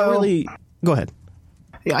 It's not really. Go ahead.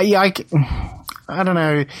 I don't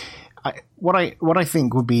know. What I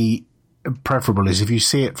think would be preferable is if you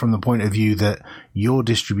see it from the point of view that your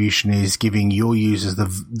distribution is giving your users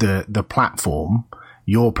the platform,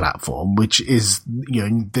 your platform, which is,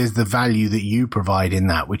 there's the value that you provide in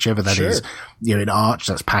that, whichever that is. In Arch,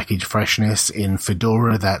 that's package freshness. In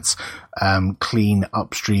Fedora, that's clean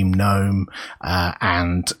upstream GNOME.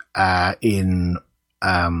 And in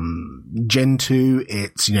Gentoo,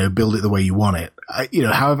 it's, build it the way you want it.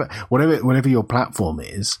 However, whatever your platform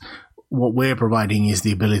is, what we're providing is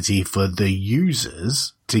the ability for the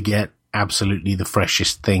users to get absolutely the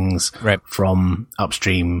freshest things from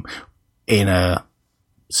upstream in a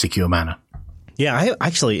secure manner. Yeah, I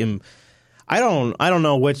actually am. I don't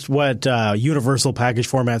know what universal package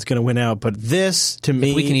format's going to win out, but this to me,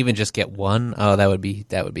 if we can even just get one. Oh, that would be.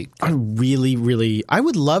 I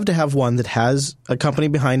would love to have one that has a company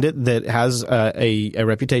behind it that has a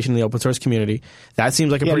reputation in the open source community. That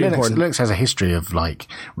seems like pretty important. Linux has a history of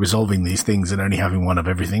resolving these things and only having one of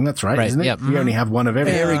everything. That's right, isn't it? Yep. We only have one of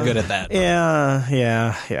everything. Very good at that.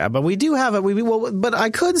 Yeah. But we do have it. But I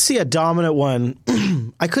could see a dominant one.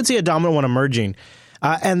 I could see a dominant one emerging.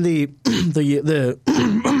 And the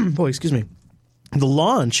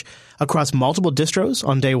launch across multiple distros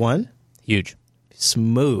on day one, huge,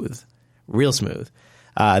 smooth, real smooth.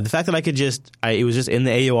 The fact that I could it was just in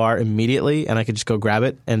the AUR immediately, and I could just go grab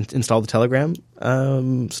it and install the Telegram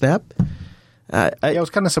snap. I was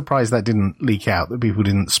kind of surprised that didn't leak out, that people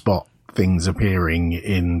didn't spot things appearing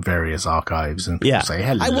in various archives and people say,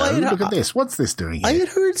 hello, look at this. What's this doing here? I had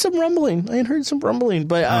heard some rumbling.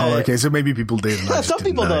 But okay, so maybe people did. Some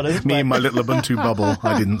people noticed. Me and my little Ubuntu bubble,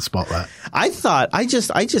 I didn't spot that. I thought I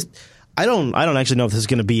don't actually know if this is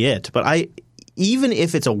going to be it, but even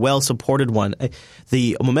if it's a well-supported one,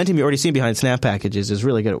 the momentum you're already seeing behind Snap packages is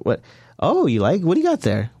really good. What do you got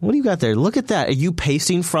there? Look at that. Are you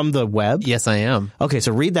pasting from the web? Yes, I am. Okay,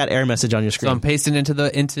 so read that error message on your screen. So I'm pasting into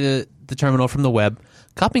the terminal from the web.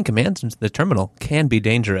 Copying commands into the terminal can be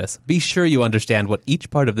dangerous. Be sure you understand what each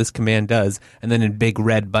part of this command does, and then in big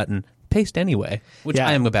red button, paste anyway, which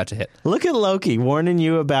I am about to hit. Look at Loki warning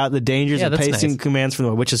you about the dangers of pasting commands from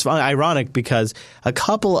the web, which is ironic because a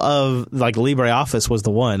couple of, like, LibreOffice was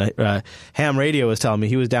the one. Ham Radio was telling me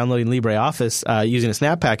he was downloading LibreOffice using a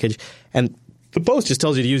Snap package, and the post just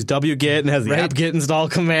tells you to use wget and has the apt-get install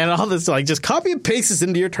command and all this. Like, just copy and paste this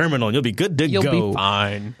into your terminal and you'll be good to go. You'll be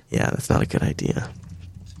fine. Yeah, that's not a good idea.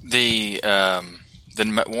 The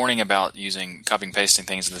warning about using copying and pasting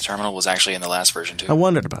things in the terminal was actually in the last version too. I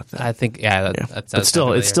wondered about that. I think, that's but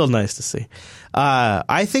still, it's still nice to see.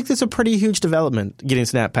 I think that's a pretty huge development, getting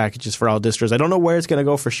Snap packages for all distros. I don't know where it's going to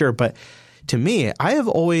go for sure, but to me, I have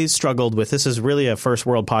always struggled with, this is really a first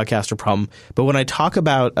world podcaster problem, but when I talk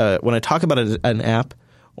about an app,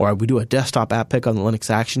 or we do a desktop app pick on the Linux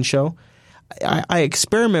Action Show, I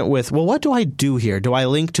experiment with, well, what do I do here? Do I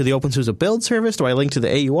link to the OpenSUSE build service? Do I link to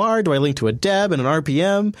the AUR? Do I link to a deb and an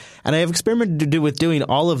RPM? And I have experimented with doing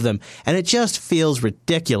all of them, and it just feels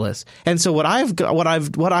ridiculous. And so what I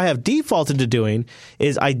have defaulted to doing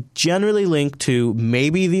is I generally link to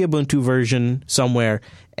maybe the Ubuntu version somewhere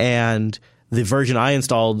and the version I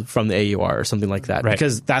installed from the AUR or something like that,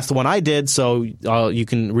 because that's the one I did. So you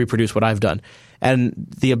can reproduce what I've done. And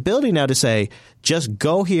the ability now to say, just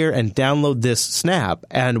go here and download this Snap,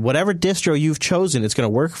 and whatever distro you've chosen, it's going to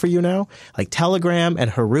work for you now. Like Telegram and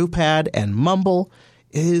HaruPad and Mumble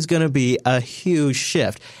is going to be a huge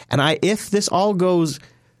shift. And if this all goes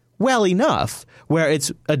well enough, where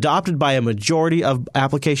it's adopted by a majority of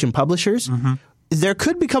application publishers, there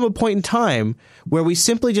could become a point in time where we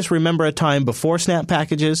simply just remember a time before Snap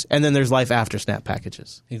packages, and then there's life after Snap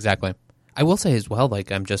packages. Exactly. I will say as well,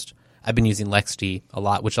 like I've been using LXD a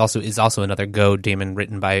lot, which is also another Go daemon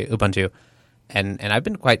written by Ubuntu, and I've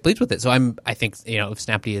been quite pleased with it. So I think if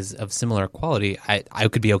Snapd is of similar quality, I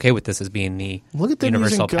could be okay with this as being the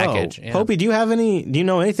universal package. Yeah. Popey, do you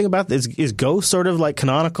know anything about this? Is Go sort of like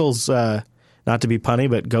Canonical's, not to be punny,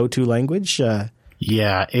 but go-to language?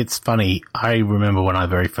 Yeah, it's funny. I remember when I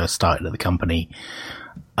very first started at the company,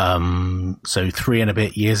 so 3 and a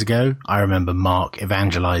bit years ago, I remember Mark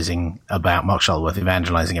Shuttleworth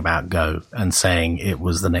evangelizing about Go and saying it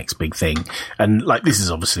was the next big thing. And like, this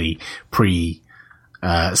is obviously pre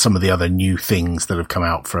some of the other new things that have come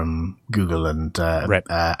out from Google and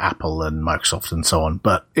Apple and Microsoft and so on.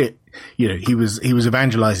 But he was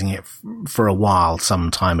evangelizing it for a while,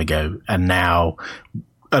 some time ago, and now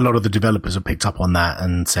a lot of the developers have picked up on that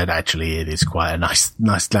and said, actually, it is quite a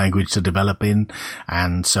nice language to develop in.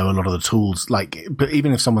 And so a lot of the tools, but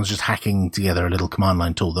even if someone's just hacking together a little command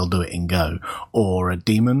line tool, they'll do it in Go, or a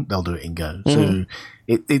daemon, they'll do it in Go. So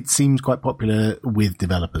it seems quite popular with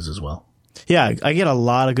developers as well. Yeah, I get a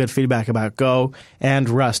lot of good feedback about Go and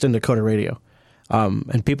Rust in Dakota Radio.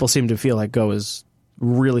 And people seem to feel like Go is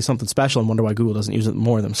really something special and wonder why Google doesn't use it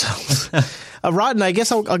more themselves. Rodden, I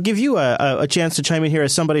guess I'll give you a chance to chime in here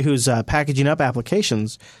as somebody who's packaging up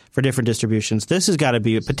applications for different distributions. This has got to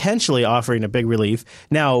be potentially offering a big relief.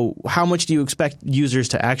 Now, how much do you expect users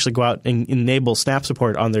to actually go out and enable Snap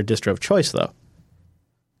support on their distro of choice, though?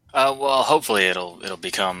 Well, hopefully it'll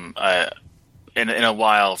become in a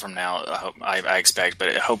while from now. I expect,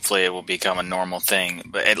 but hopefully it will become a normal thing.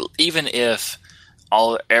 But even if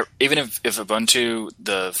Ubuntu,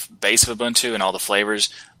 the base of Ubuntu and all the flavors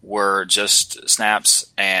were just snaps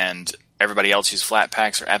and everybody else used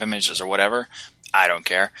Flatpaks or app images or whatever, I don't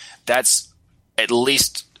care. That's at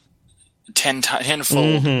least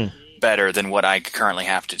tenfold better than what I currently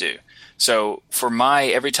have to do. So for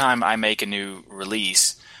every time I make a new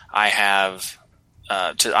release, I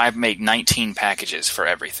make 19 packages for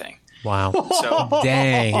everything. Wow! So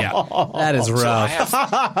dang, that is rough.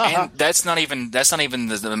 And that's not even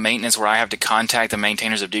the maintenance where I have to contact the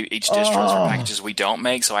maintainers of each distro for packages we don't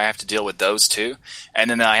make. So I have to deal with those too, and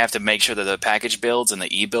then I have to make sure that the package builds and the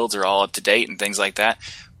e builds are all up to date and things like that,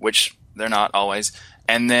 which they're not always.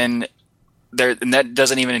 And then and that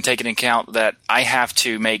doesn't even take into account that I have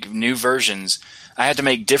to make new versions. I have to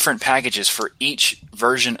make different packages for each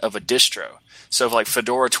version of a distro. So like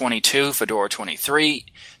Fedora 22, Fedora 23.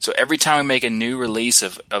 So every time we make a new release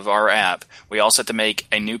of our app, we also have to make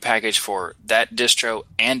a new package for that distro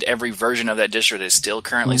and every version of that distro that is still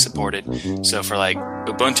currently supported. So for like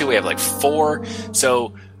Ubuntu, we have like 4.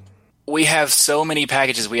 So we have so many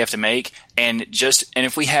packages we have to make, and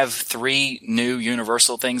if we have 3 new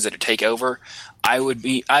universal things that take over, I would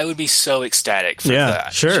be so ecstatic for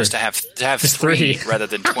that. Sure. Just to have 3 rather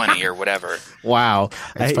than 20 or whatever. Wow.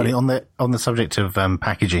 It's funny on the subject of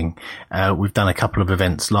packaging. We've done a couple of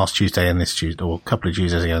events last Tuesday and this Tuesday, or a couple of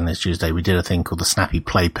Tuesdays ago and this Tuesday. We did a thing called the Snappy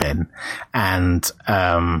Playpen, and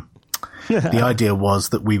the idea was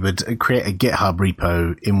that we would create a GitHub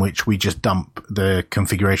repo in which we just dump the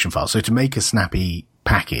configuration file. So to make a Snappy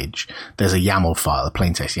package, there's a YAML file, a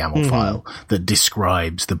plain text YAML file that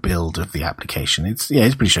describes the build of the application. It's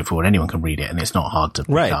pretty straightforward. Anyone can read it, and it's not hard to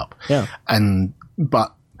pick up. Yeah.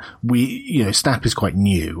 But Snap is quite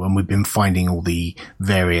new, and we've been finding all the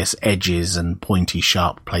various edges and pointy,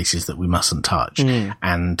 sharp places that we mustn't touch.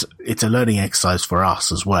 And it's a learning exercise for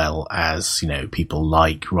us as well as, people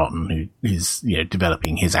like Rotten, who is,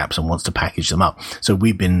 developing his apps and wants to package them up. So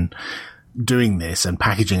we've been doing this and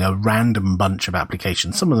packaging a random bunch of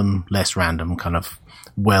applications, some of them less random, kind of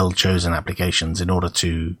well-chosen applications, in order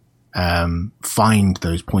to find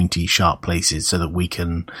those pointy, sharp places so that we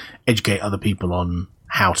can educate other people on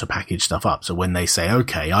how to package stuff up. So when they say,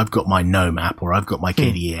 okay, I've got my GNOME app, or I've got my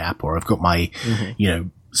KDE app, or I've got my,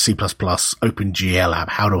 C++ OpenGL app,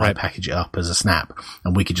 how do I package it up as a Snap?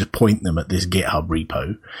 And we could just point them at this GitHub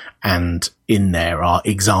repo, and in there are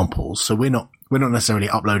examples. So we're not necessarily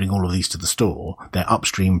uploading all of these to the store. They're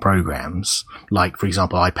upstream programs. Like, for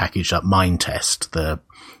example, I packaged up Minetest, the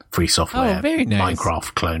free software very nice.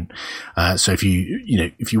 Minecraft clone. So if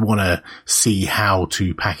you want to see how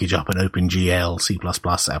to package up an OpenGL C++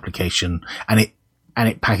 application, and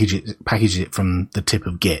it packages it from the tip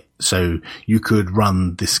of Git. So you could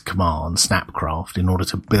run this command, Snapcraft, in order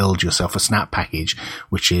to build yourself a Snap package,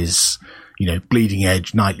 which is, bleeding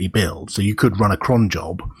edge nightly build. So you could run a cron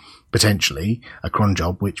job, potentially a cron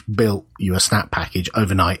job, which built you a Snap package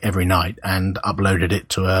overnight, every night, and uploaded it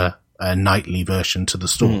to a nightly version to the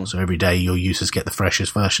store. So every day your users get the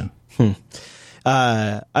freshest version.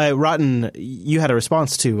 Rotten, you had a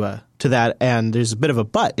response to that, and there's a bit of a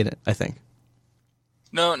but in it, I think.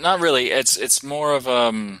 No, not really. It's more of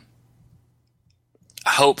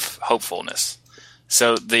hopefulness.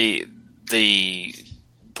 So the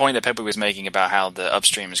point that Pepe was making about how the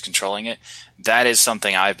upstream is controlling it, that is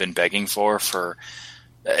something I've been begging for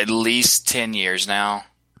at least 10 years now.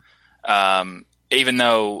 Even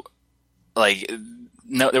though,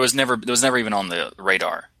 it was never even on the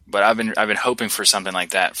radar. But I've been hoping for something like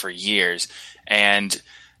that for years. And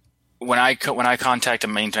when I contact a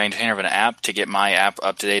maintainer of an app to get my app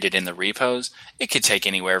updated in the repos, it could take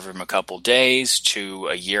anywhere from a couple days to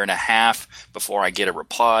a year and a half before I get a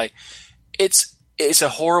reply. It's a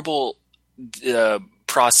horrible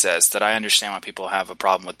process that I understand why people have a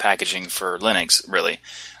problem with packaging for Linux, really.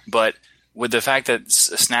 But with the fact that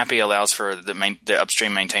Snappy allows for the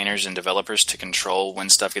upstream maintainers and developers to control when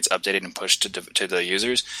stuff gets updated and pushed to the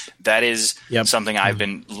users, that is something I've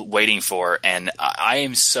been waiting for, and I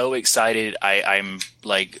am so excited. I'm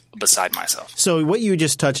beside myself. So what you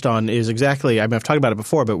just touched on is exactly – I've talked about it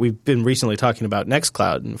before, but we've been recently talking about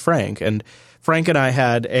Nextcloud and Frank and I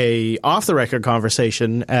had a off-the-record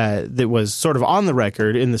conversation that was sort of on the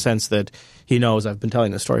record in the sense that he knows I've been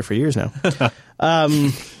telling this story for years now.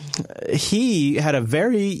 He had a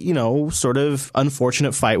very, sort of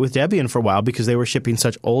unfortunate fight with Debian for a while because they were shipping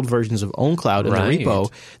such old versions of OwnCloud in the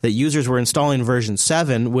repo that users were installing version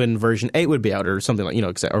 7 when version 8 would be out, or something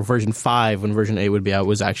like, or version 5 when version 8 would be out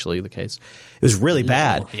was actually the case. It was really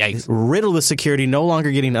bad. Yikes. Riddled with security, no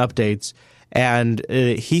longer getting updates. And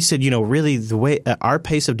he said, really the way our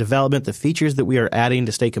pace of development, the features that we are adding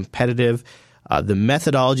to stay competitive, the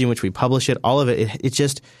methodology in which we publish it, all of it,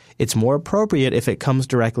 it's more appropriate if it comes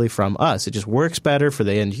directly from us. It just works better for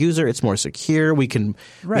the end user. It's more secure. We can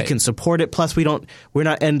support it. Plus, we don't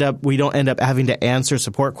end up having to answer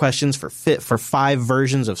support questions for 5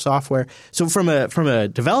 versions of software. So from a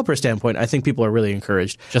developer standpoint, I think people are really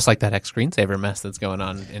encouraged. Just like that X screensaver mess that's going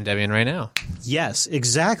on in Debian right now. Yes,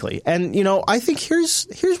 exactly. And I think here's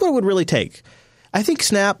what it would really take. I think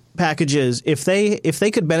Snap packages, if they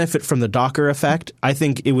could benefit from the Docker effect, I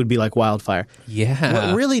think it would be like wildfire.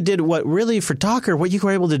 Yeah. What really for Docker, what you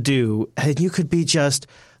were able to do, and you could be just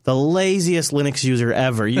the laziest Linux user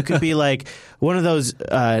ever. You could be like, one of those,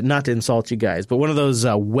 not to insult you guys, but one of those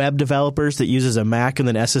web developers that uses a Mac and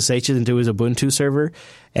then SSHs into his Ubuntu server,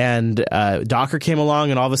 and Docker came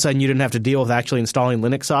along, and all of a sudden you didn't have to deal with actually installing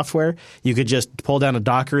Linux software. You could just pull down a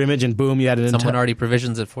Docker image, and boom, you had an someone already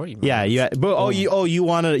provisions it for you. Yeah, you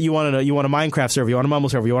want a Minecraft server, you want a Mumble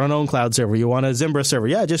server, you want an OwnCloud server, you want a Zimbra server.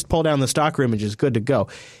 Yeah, just pull down the Docker images, good to go.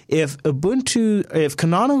 If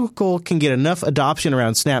Canonical can get enough adoption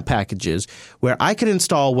around Snap packages, where I could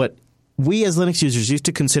install what we as Linux users used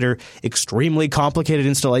to consider extremely complicated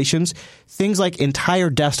installations, things like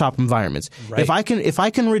entire desktop environments. Right. If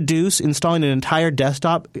I can reduce installing an entire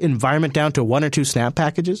desktop environment down to 1 or 2 Snap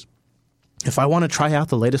packages, if I want to try out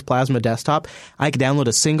the latest Plasma desktop, I can download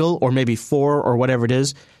a single or maybe 4 or whatever it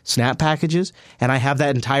is Snap packages, and I have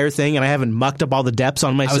that entire thing, and I haven't mucked up all the deps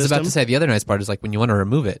on my system. I was about to say the other nice part is like when you want to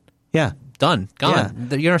remove it. Yeah. Done. Gone.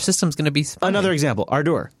 Yeah. Your system's going to be fine. Another example,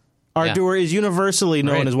 Ardour. Ardour is universally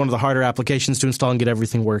known as one of the harder applications to install and get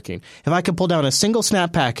everything working. If I could pull down a single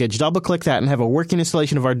Snap package, double-click that, and have a working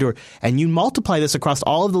installation of Ardour, and you multiply this across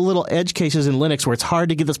all of the little edge cases in Linux where it's hard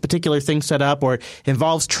to get this particular thing set up, or it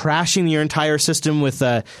involves trashing your entire system with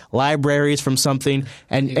libraries from something,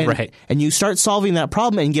 and you start solving that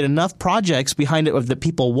problem and get enough projects behind it that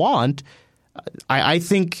people want, I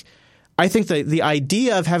think the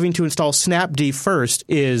idea of having to install Snapd first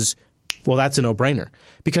is, well, that's a no-brainer.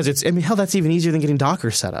 Because that's even easier than getting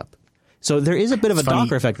Docker set up. So there is a bit of a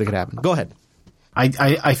Docker effect that could happen. Go ahead.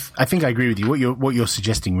 I think I agree with you. What you're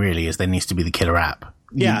suggesting really is there needs to be the killer app.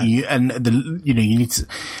 Yeah. You need to.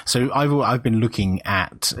 So I've been looking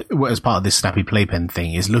at, as part of this Snappy Playpen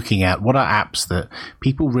thing, is looking at what are apps that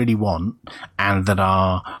people really want and that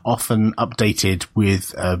are often updated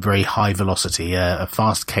with a very high velocity, a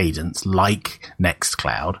fast cadence, like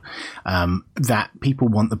Nextcloud, that people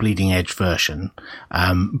want the bleeding edge version,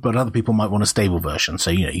 but other people might want a stable version.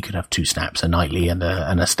 So, you could have 2 snaps, a nightly and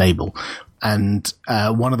a stable. And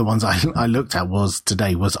one of the ones I looked at was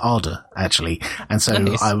Ardour, actually. And so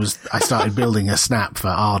nice. I started building a snap for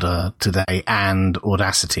Ardour today and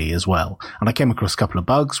Audacity as well. And I came across a couple of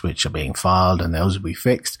bugs which are being filed, and those will be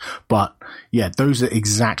fixed. But yeah, those are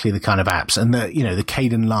exactly the kind of apps. And the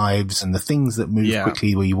Kdenlives and the things that move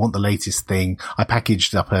quickly where you want the latest thing. I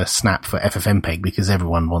packaged up a snap for FFmpeg because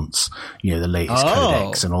everyone wants, the latest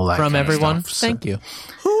codecs and all that from kind everyone. Of stuff. Thank you.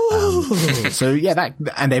 So yeah, that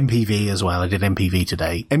and MPV as well. I did MPV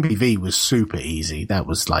today. MPV was super easy. That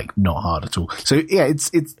was like not hard at all. So yeah,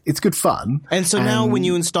 it's good fun. And so now when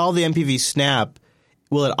you install the MPV snap,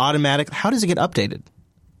 will it how does it get updated?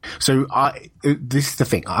 So this is the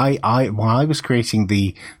thing. While I was creating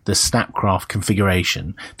the Snapcraft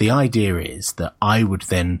configuration, the idea is that I would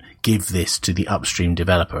then give this to the upstream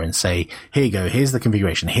developer and say, here you go, here's the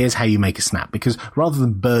configuration, here's how you make a snap. Because rather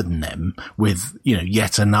than burden them with,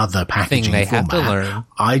 yet another packaging they format, have to learn.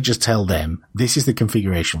 I just tell them, this is the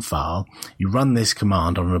configuration file. You run this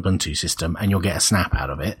command on an Ubuntu system and you'll get a snap out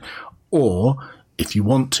of it. Or if you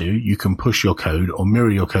want to, you can push your code or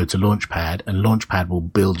mirror your code to Launchpad, and Launchpad will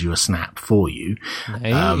build you a snap for you.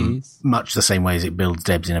 Nice. Much the same way as it builds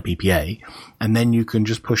debs in a PPA. And then you can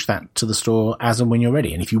just push that to the store as and when you're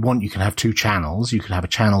ready. And if you want, you can have 2 channels. You can have a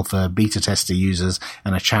channel for beta tester users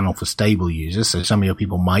and a channel for stable users. So some of your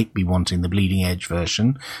people might be wanting the bleeding edge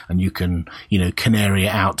version, and you can, canary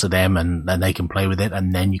it out to them and they can play with it,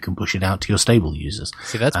 and then you can push it out to your stable users.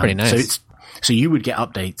 See, that's pretty nice. So you would get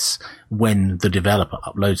updates when the developer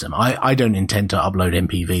uploads them. I don't intend to upload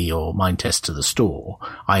MPV or Mindtest to the store.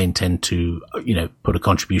 I intend to, put a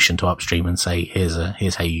contribution to upstream and say, here's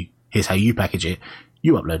how you package it.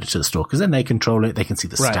 You upload it to the store, because then they control it. They can see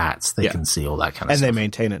the stats. They can see all that kind of stuff. And they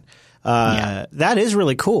maintain it. That is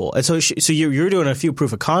really cool. And so you're doing a few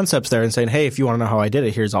proof of concepts there and saying, hey, if you want to know how I did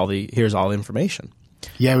it, here's all the information.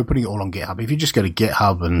 Yeah, we're putting it all on GitHub. If you just go to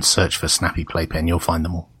GitHub and search for Snappy Playpen, you'll find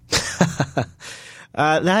them all.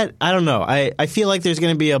 That I don't know. I feel like there's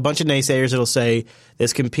going to be a bunch of naysayers that'll say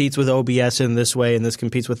this competes with OBS in this way, and this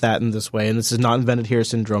competes with that in this way, and this is not invented here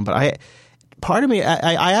syndrome. But part of me,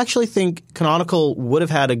 I actually think Canonical would have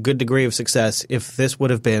had a good degree of success if this would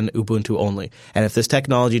have been Ubuntu only, and if this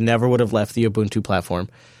technology never would have left the Ubuntu platform.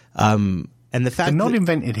 And the fact the not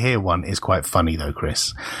invented here one is quite funny though,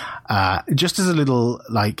 Chris. Just as a little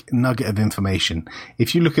nugget of information,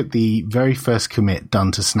 if you look at the very first commit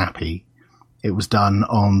done to Snappy, it was done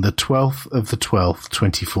on the 12th of the 12th,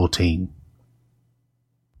 2014.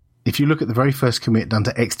 If you look at the very first commit done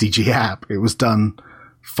to XDG app, it was done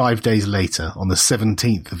 5 days later on the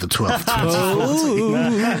 17th of the 12th,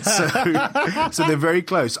 2014. So they're very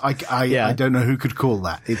close. I don't know who could call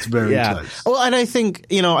that. It's very close. Well, and I think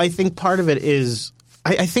part of it is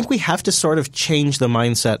I think we have to sort of change the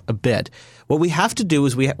mindset a bit. What we have to do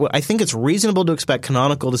is I think it's reasonable to expect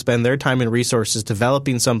Canonical to spend their time and resources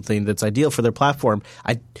developing something that's ideal for their platform.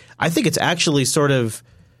 I think it's actually sort of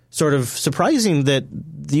surprising that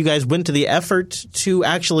you guys went to the effort to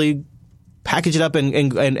actually package it up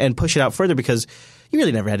and push it out further, because you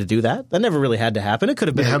really never had to do that. That never really had to happen. It could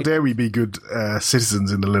have been. How dare we be good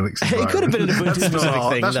citizens in the Linux environment? It could have been an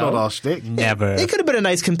Ubuntu-specific thing. That's not our shtick. Never. It could have been a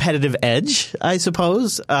nice competitive edge, I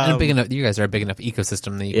suppose. And big enough. You guys are a big enough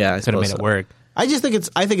ecosystem that you could have made it work. I think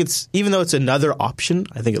it's even though it's another option,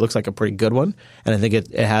 I think it looks like a pretty good one, and I think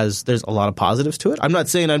there's a lot of positives to it. I'm not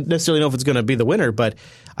saying I necessarily know if it's going to be the winner, but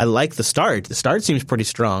I like the start. The start seems pretty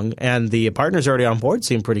strong, and the partners already on board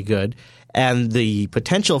seem pretty good, and the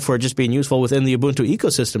potential for it just being useful within the Ubuntu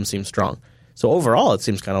ecosystem seems strong. So overall, it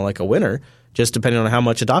seems kind of like a winner, just depending on how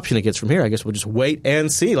much adoption it gets from here. I guess we'll just wait and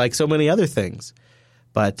see, like so many other things.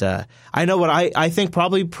 But I know what I think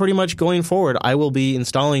probably pretty much going forward, I will be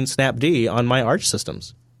installing Snapd on my Arch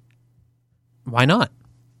systems. Why not?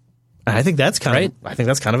 I think that's kind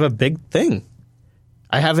of a big thing.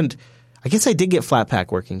 I guess I did get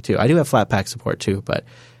Flatpak working too. I do have Flatpak support too,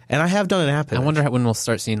 and I have done an app. I wonder when we'll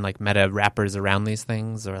start seeing like meta wrappers around these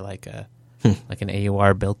things, or like like an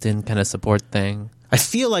AUR built-in kind of support thing. I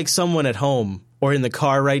feel like someone at home or in the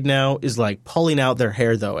car right now is like pulling out their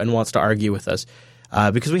hair though and wants to argue with us.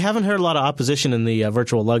 Because we haven't heard a lot of opposition in the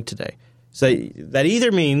virtual lug today. So that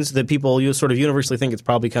either means that people sort of universally think it's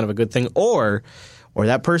probably kind of a good thing, or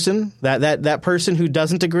that person that person who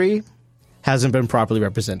doesn't agree hasn't been properly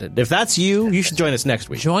represented. If that's you should join us next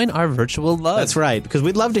week. Join our virtual lug. That's right, because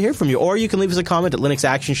we'd love to hear from you. Or you can leave us a comment at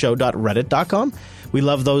linuxactionshow.reddit.com. We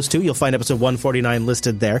love those too. You'll find episode 149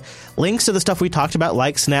 listed there. Links to the stuff we talked about,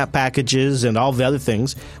 like Snap packages and all the other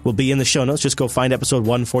things, will be in the show notes. Just go find episode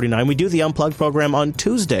 149. We do the Unplugged program on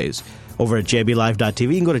Tuesdays over at jblive.tv.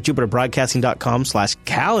 You can go to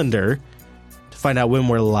jupiterbroadcasting.com/calendar to find out when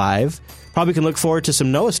we're live. Probably can look forward to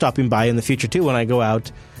some Noah stopping by in the future too when I go out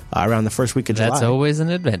around the first week of July. That's always an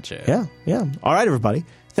adventure. Yeah. All right, everybody.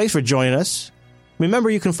 Thanks for joining us. Remember,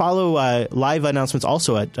 you can follow live announcements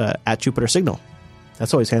also at Jupiter Signal.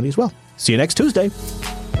 That's always handy as well. See you next Tuesday.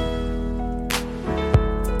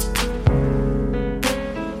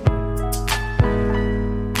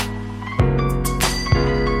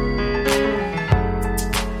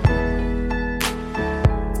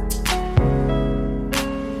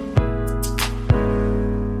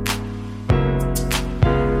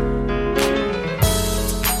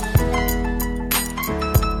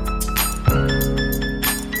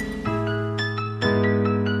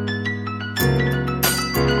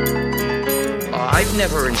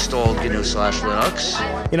 Never installed GNU/Linux.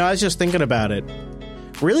 I was just thinking about it.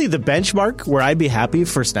 Really, the benchmark where I'd be happy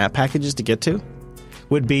for Snap packages to get to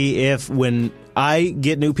would be if when I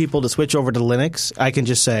get new people to switch over to Linux, I can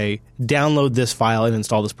just say, download this file and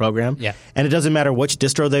install this program. Yeah. And it doesn't matter which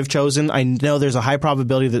distro they've chosen. I know there's a high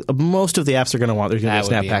probability that most of the apps are going to want there's going to be a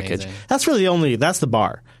Snap package. Amazing. That's really that's the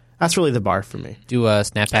bar. That's really the bar for me. Do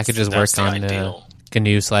Snap packages work on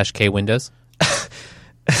GNU/K Windows?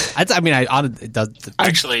 It does.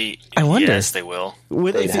 Actually, I wonder. Yes, they will.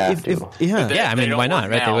 Why not?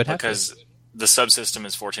 Right? They would have because the subsystem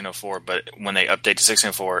is 1404, but when they update to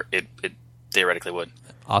 1604, it theoretically would.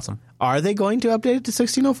 Awesome. Are they going to update it to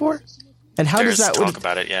 1604? And how does that talk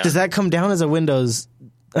about it? Yeah. Does that come down as a Windows?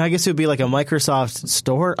 I guess it would be like a Microsoft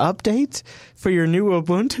Store update for your new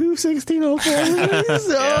Ubuntu 1604. That's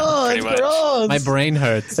gross. My brain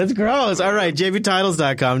hurts. That's gross. All right,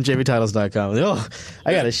 jbtitles.com, jbtitles.com. Oh,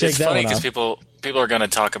 I got to shake that one off. It's funny because people are going to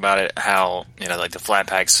talk about it, how, like the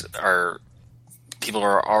Flatpaks are... People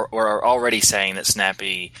are already saying that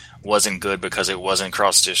Snappy wasn't good because it wasn't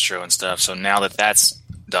cross-distro and stuff. So now that that's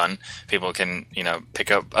done, people can, pick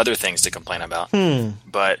up other things to complain about.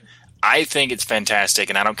 But... I think it's fantastic,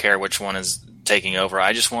 and I don't care which one is taking over.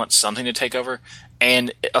 I just want something to take over.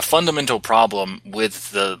 And a fundamental problem with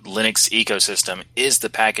the Linux ecosystem is the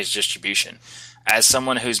package distribution. As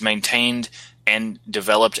someone who's maintained and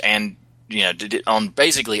developed and did it on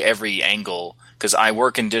basically every angle, because I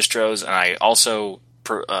work in distros and I also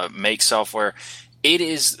make software, it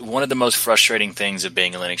is one of the most frustrating things of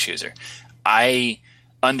being a Linux user. I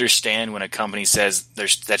understand when a company says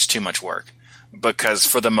that's too much work. Because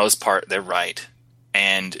for the most part, they're right.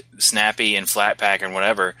 And Snappy and Flatpak and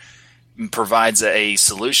whatever provides a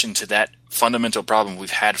solution to that fundamental problem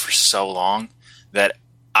we've had for so long that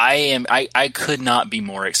I could not be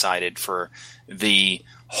more excited for the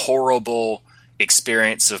horrible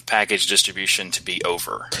experience of package distribution to be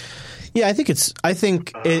over. Yeah, I think it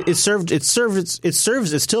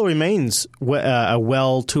still remains a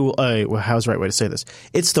well tool. How's the right way to say this?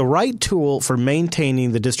 It's the right tool for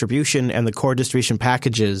maintaining the distribution and the core distribution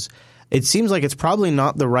packages. It seems like it's probably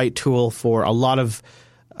not the right tool for a lot of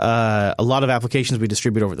applications we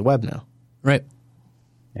distribute over the web now. Right.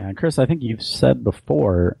 Yeah, and Chris, I think you've said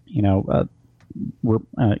before,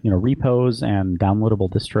 repos and downloadable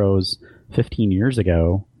distros 15 years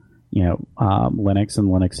ago, Linux and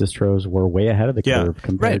Linux distros were way ahead of the curve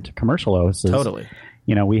compared to commercial OSs. Totally.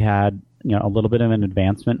 We had, a little bit of an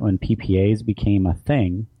advancement when PPAs became a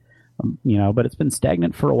thing, but it's been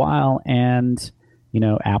stagnant for a while. And,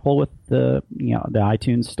 Apple with the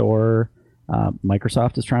iTunes store,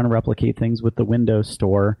 Microsoft is trying to replicate things with the Windows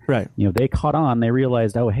Store. Right. They caught on. They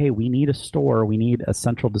realized, oh, hey, we need a store. We need a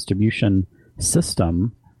central distribution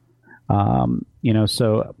system.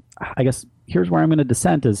 So I guess here's where I'm going to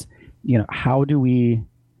dissent is, how do we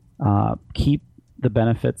keep the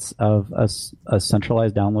benefits of a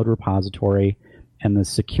centralized download repository and the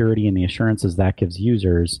security and the assurances that gives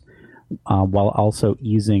users while also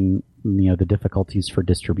easing, the difficulties for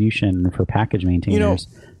distribution and for package maintainers?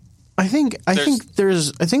 I think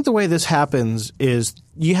the way this happens is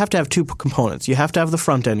you have to have two components. You have to have the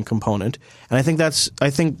front end component, and I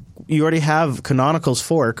think you already have Canonical's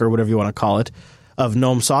fork or whatever you want to call it of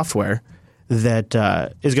GNOME software that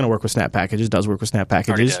is going to work with Snap Packages. Does work with Snap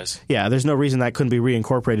Packages. Already does. Yeah, there's no reason that couldn't be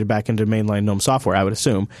reincorporated back into mainline GNOME software, I would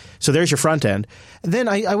assume. So there's your front end. Then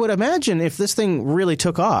I would imagine if this thing really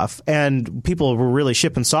took off and people were really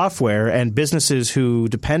shipping software and businesses who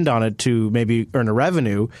depend on it to maybe earn a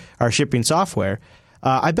revenue are shipping software,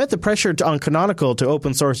 I bet the pressure on Canonical to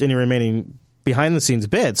open source any remaining behind the scenes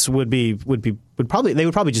bits would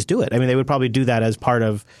probably just do it. I mean, they would probably do that as part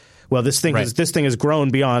of, well, this thing has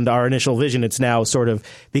grown beyond our initial vision. It's now sort of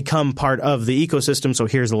become part of the ecosystem. So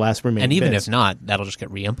here's the last remaining. And even bits. if not, that'll just get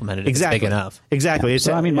re-implemented. Exactly. If it's big enough. Exactly.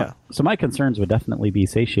 Yeah. So my concerns would definitely be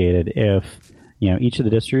satiated if each of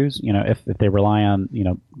the distros, if they rely on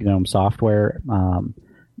GNOME software,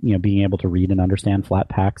 being able to read and understand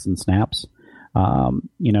Flatpaks and snaps,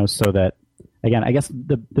 so that again, I guess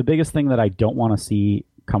the biggest thing that I don't want to see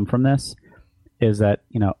come from this is that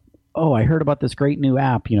oh, I heard about this great new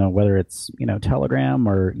app, whether it's, Telegram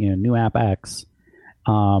or, new app X.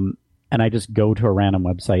 And I just go to a random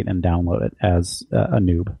website and download it as a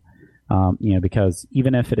noob. Because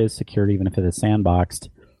even if it is secured, even if it is sandboxed,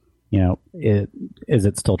 is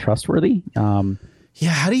it still trustworthy?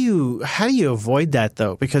 Yeah, how do you avoid that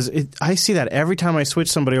though? Because I see that every time I switch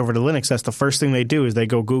somebody over to Linux, that's the first thing they do is they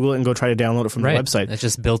go Google it and go try to download it from the website. It's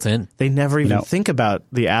just built in. They never even think about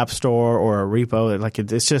the App Store or a repo. Like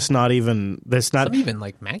it's just not even. That's not some even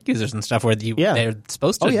like Mac users and stuff where they're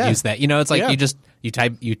supposed to use that. It's like you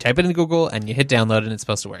type it in Google and you hit download and it's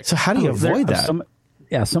supposed to work. So how do you avoid that?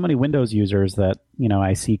 So many Windows users that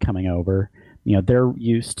I see coming over. They're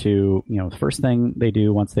used to, the first thing they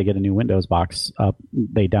do once they get a new Windows box up,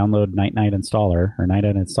 they download Night Installer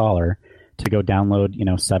to go download,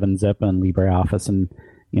 7-zip and LibreOffice and,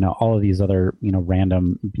 all of these other,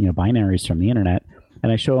 random, binaries from the internet.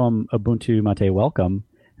 And I show them Ubuntu Mate Welcome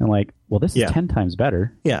and like, well, this is 10 times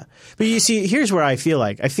better. Yeah. But you see, here's where I feel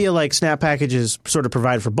like Snap Packages sort of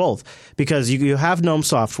provide for both because you have GNOME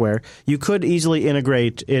software. You could easily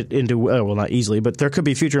integrate it into, well, not easily, but there could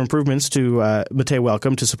be future improvements to Mate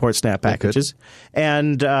Welcome to support Snap Packages.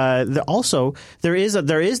 And also, there is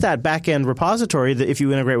that back-end repository that if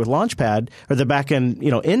you integrate with Launchpad or the back-end,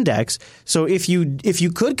 index. So if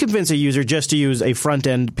you could convince a user just to use a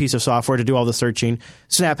front-end piece of software to do all the searching,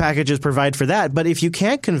 Snap Packages provide for that. But if you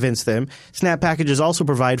can't convince them, Snap Packages also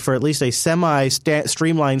provide for at least a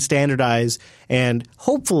semi-streamlined, standardized, and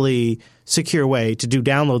hopefully secure way to do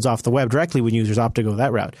downloads off the web directly when users opt to go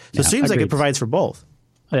that route. So it seems like it provides for both.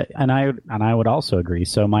 And I would also agree.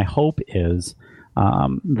 So my hope is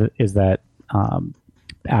that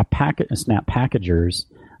Snap Packagers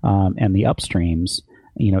and the upstreams,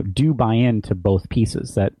 do buy into both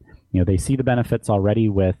pieces. That they see the benefits already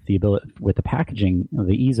with the packaging,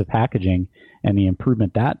 the ease of packaging, and the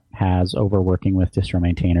improvement that has over working with distro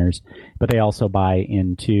maintainers, but they also buy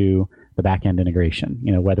into the back-end integration,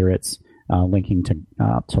 whether it's linking to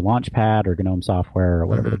Launchpad or GNOME software or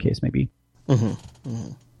whatever the case may be. Mm-hmm.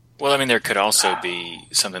 Mm-hmm. Well, I mean, there could also be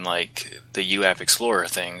something like the UApp Explorer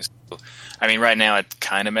things. I mean, right now it's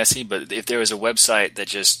kind of messy, but if there was a website that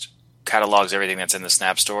just catalogs everything that's in the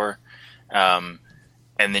Snap Store, and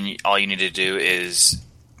then all you need to do is,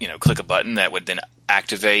 click a button that would then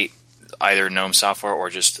activate either GNOME software or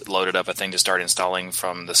just loaded up a thing to start installing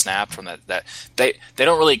from the Snap. From that they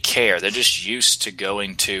don't really care. They're just used to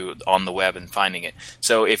going to on the web and finding it.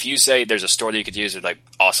 So if you say there's a store that you could use, they're like,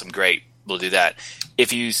 awesome, great, we'll do that.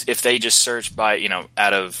 If they just search by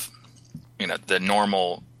out of the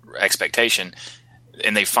normal expectation,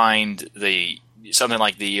 and they find something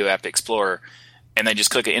like the EU App Explorer, and they just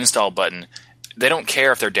click an install button, they don't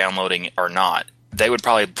care if they're downloading or not. They would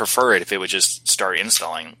probably prefer it if it would just start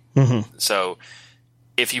installing. Mm-hmm. So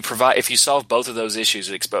if you solve both of those issues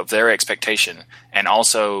of their expectation, and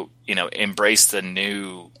also embrace the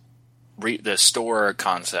new the store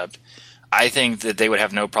concept, I think that they would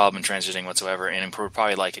have no problem transitioning whatsoever, and would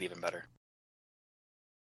probably like it even better.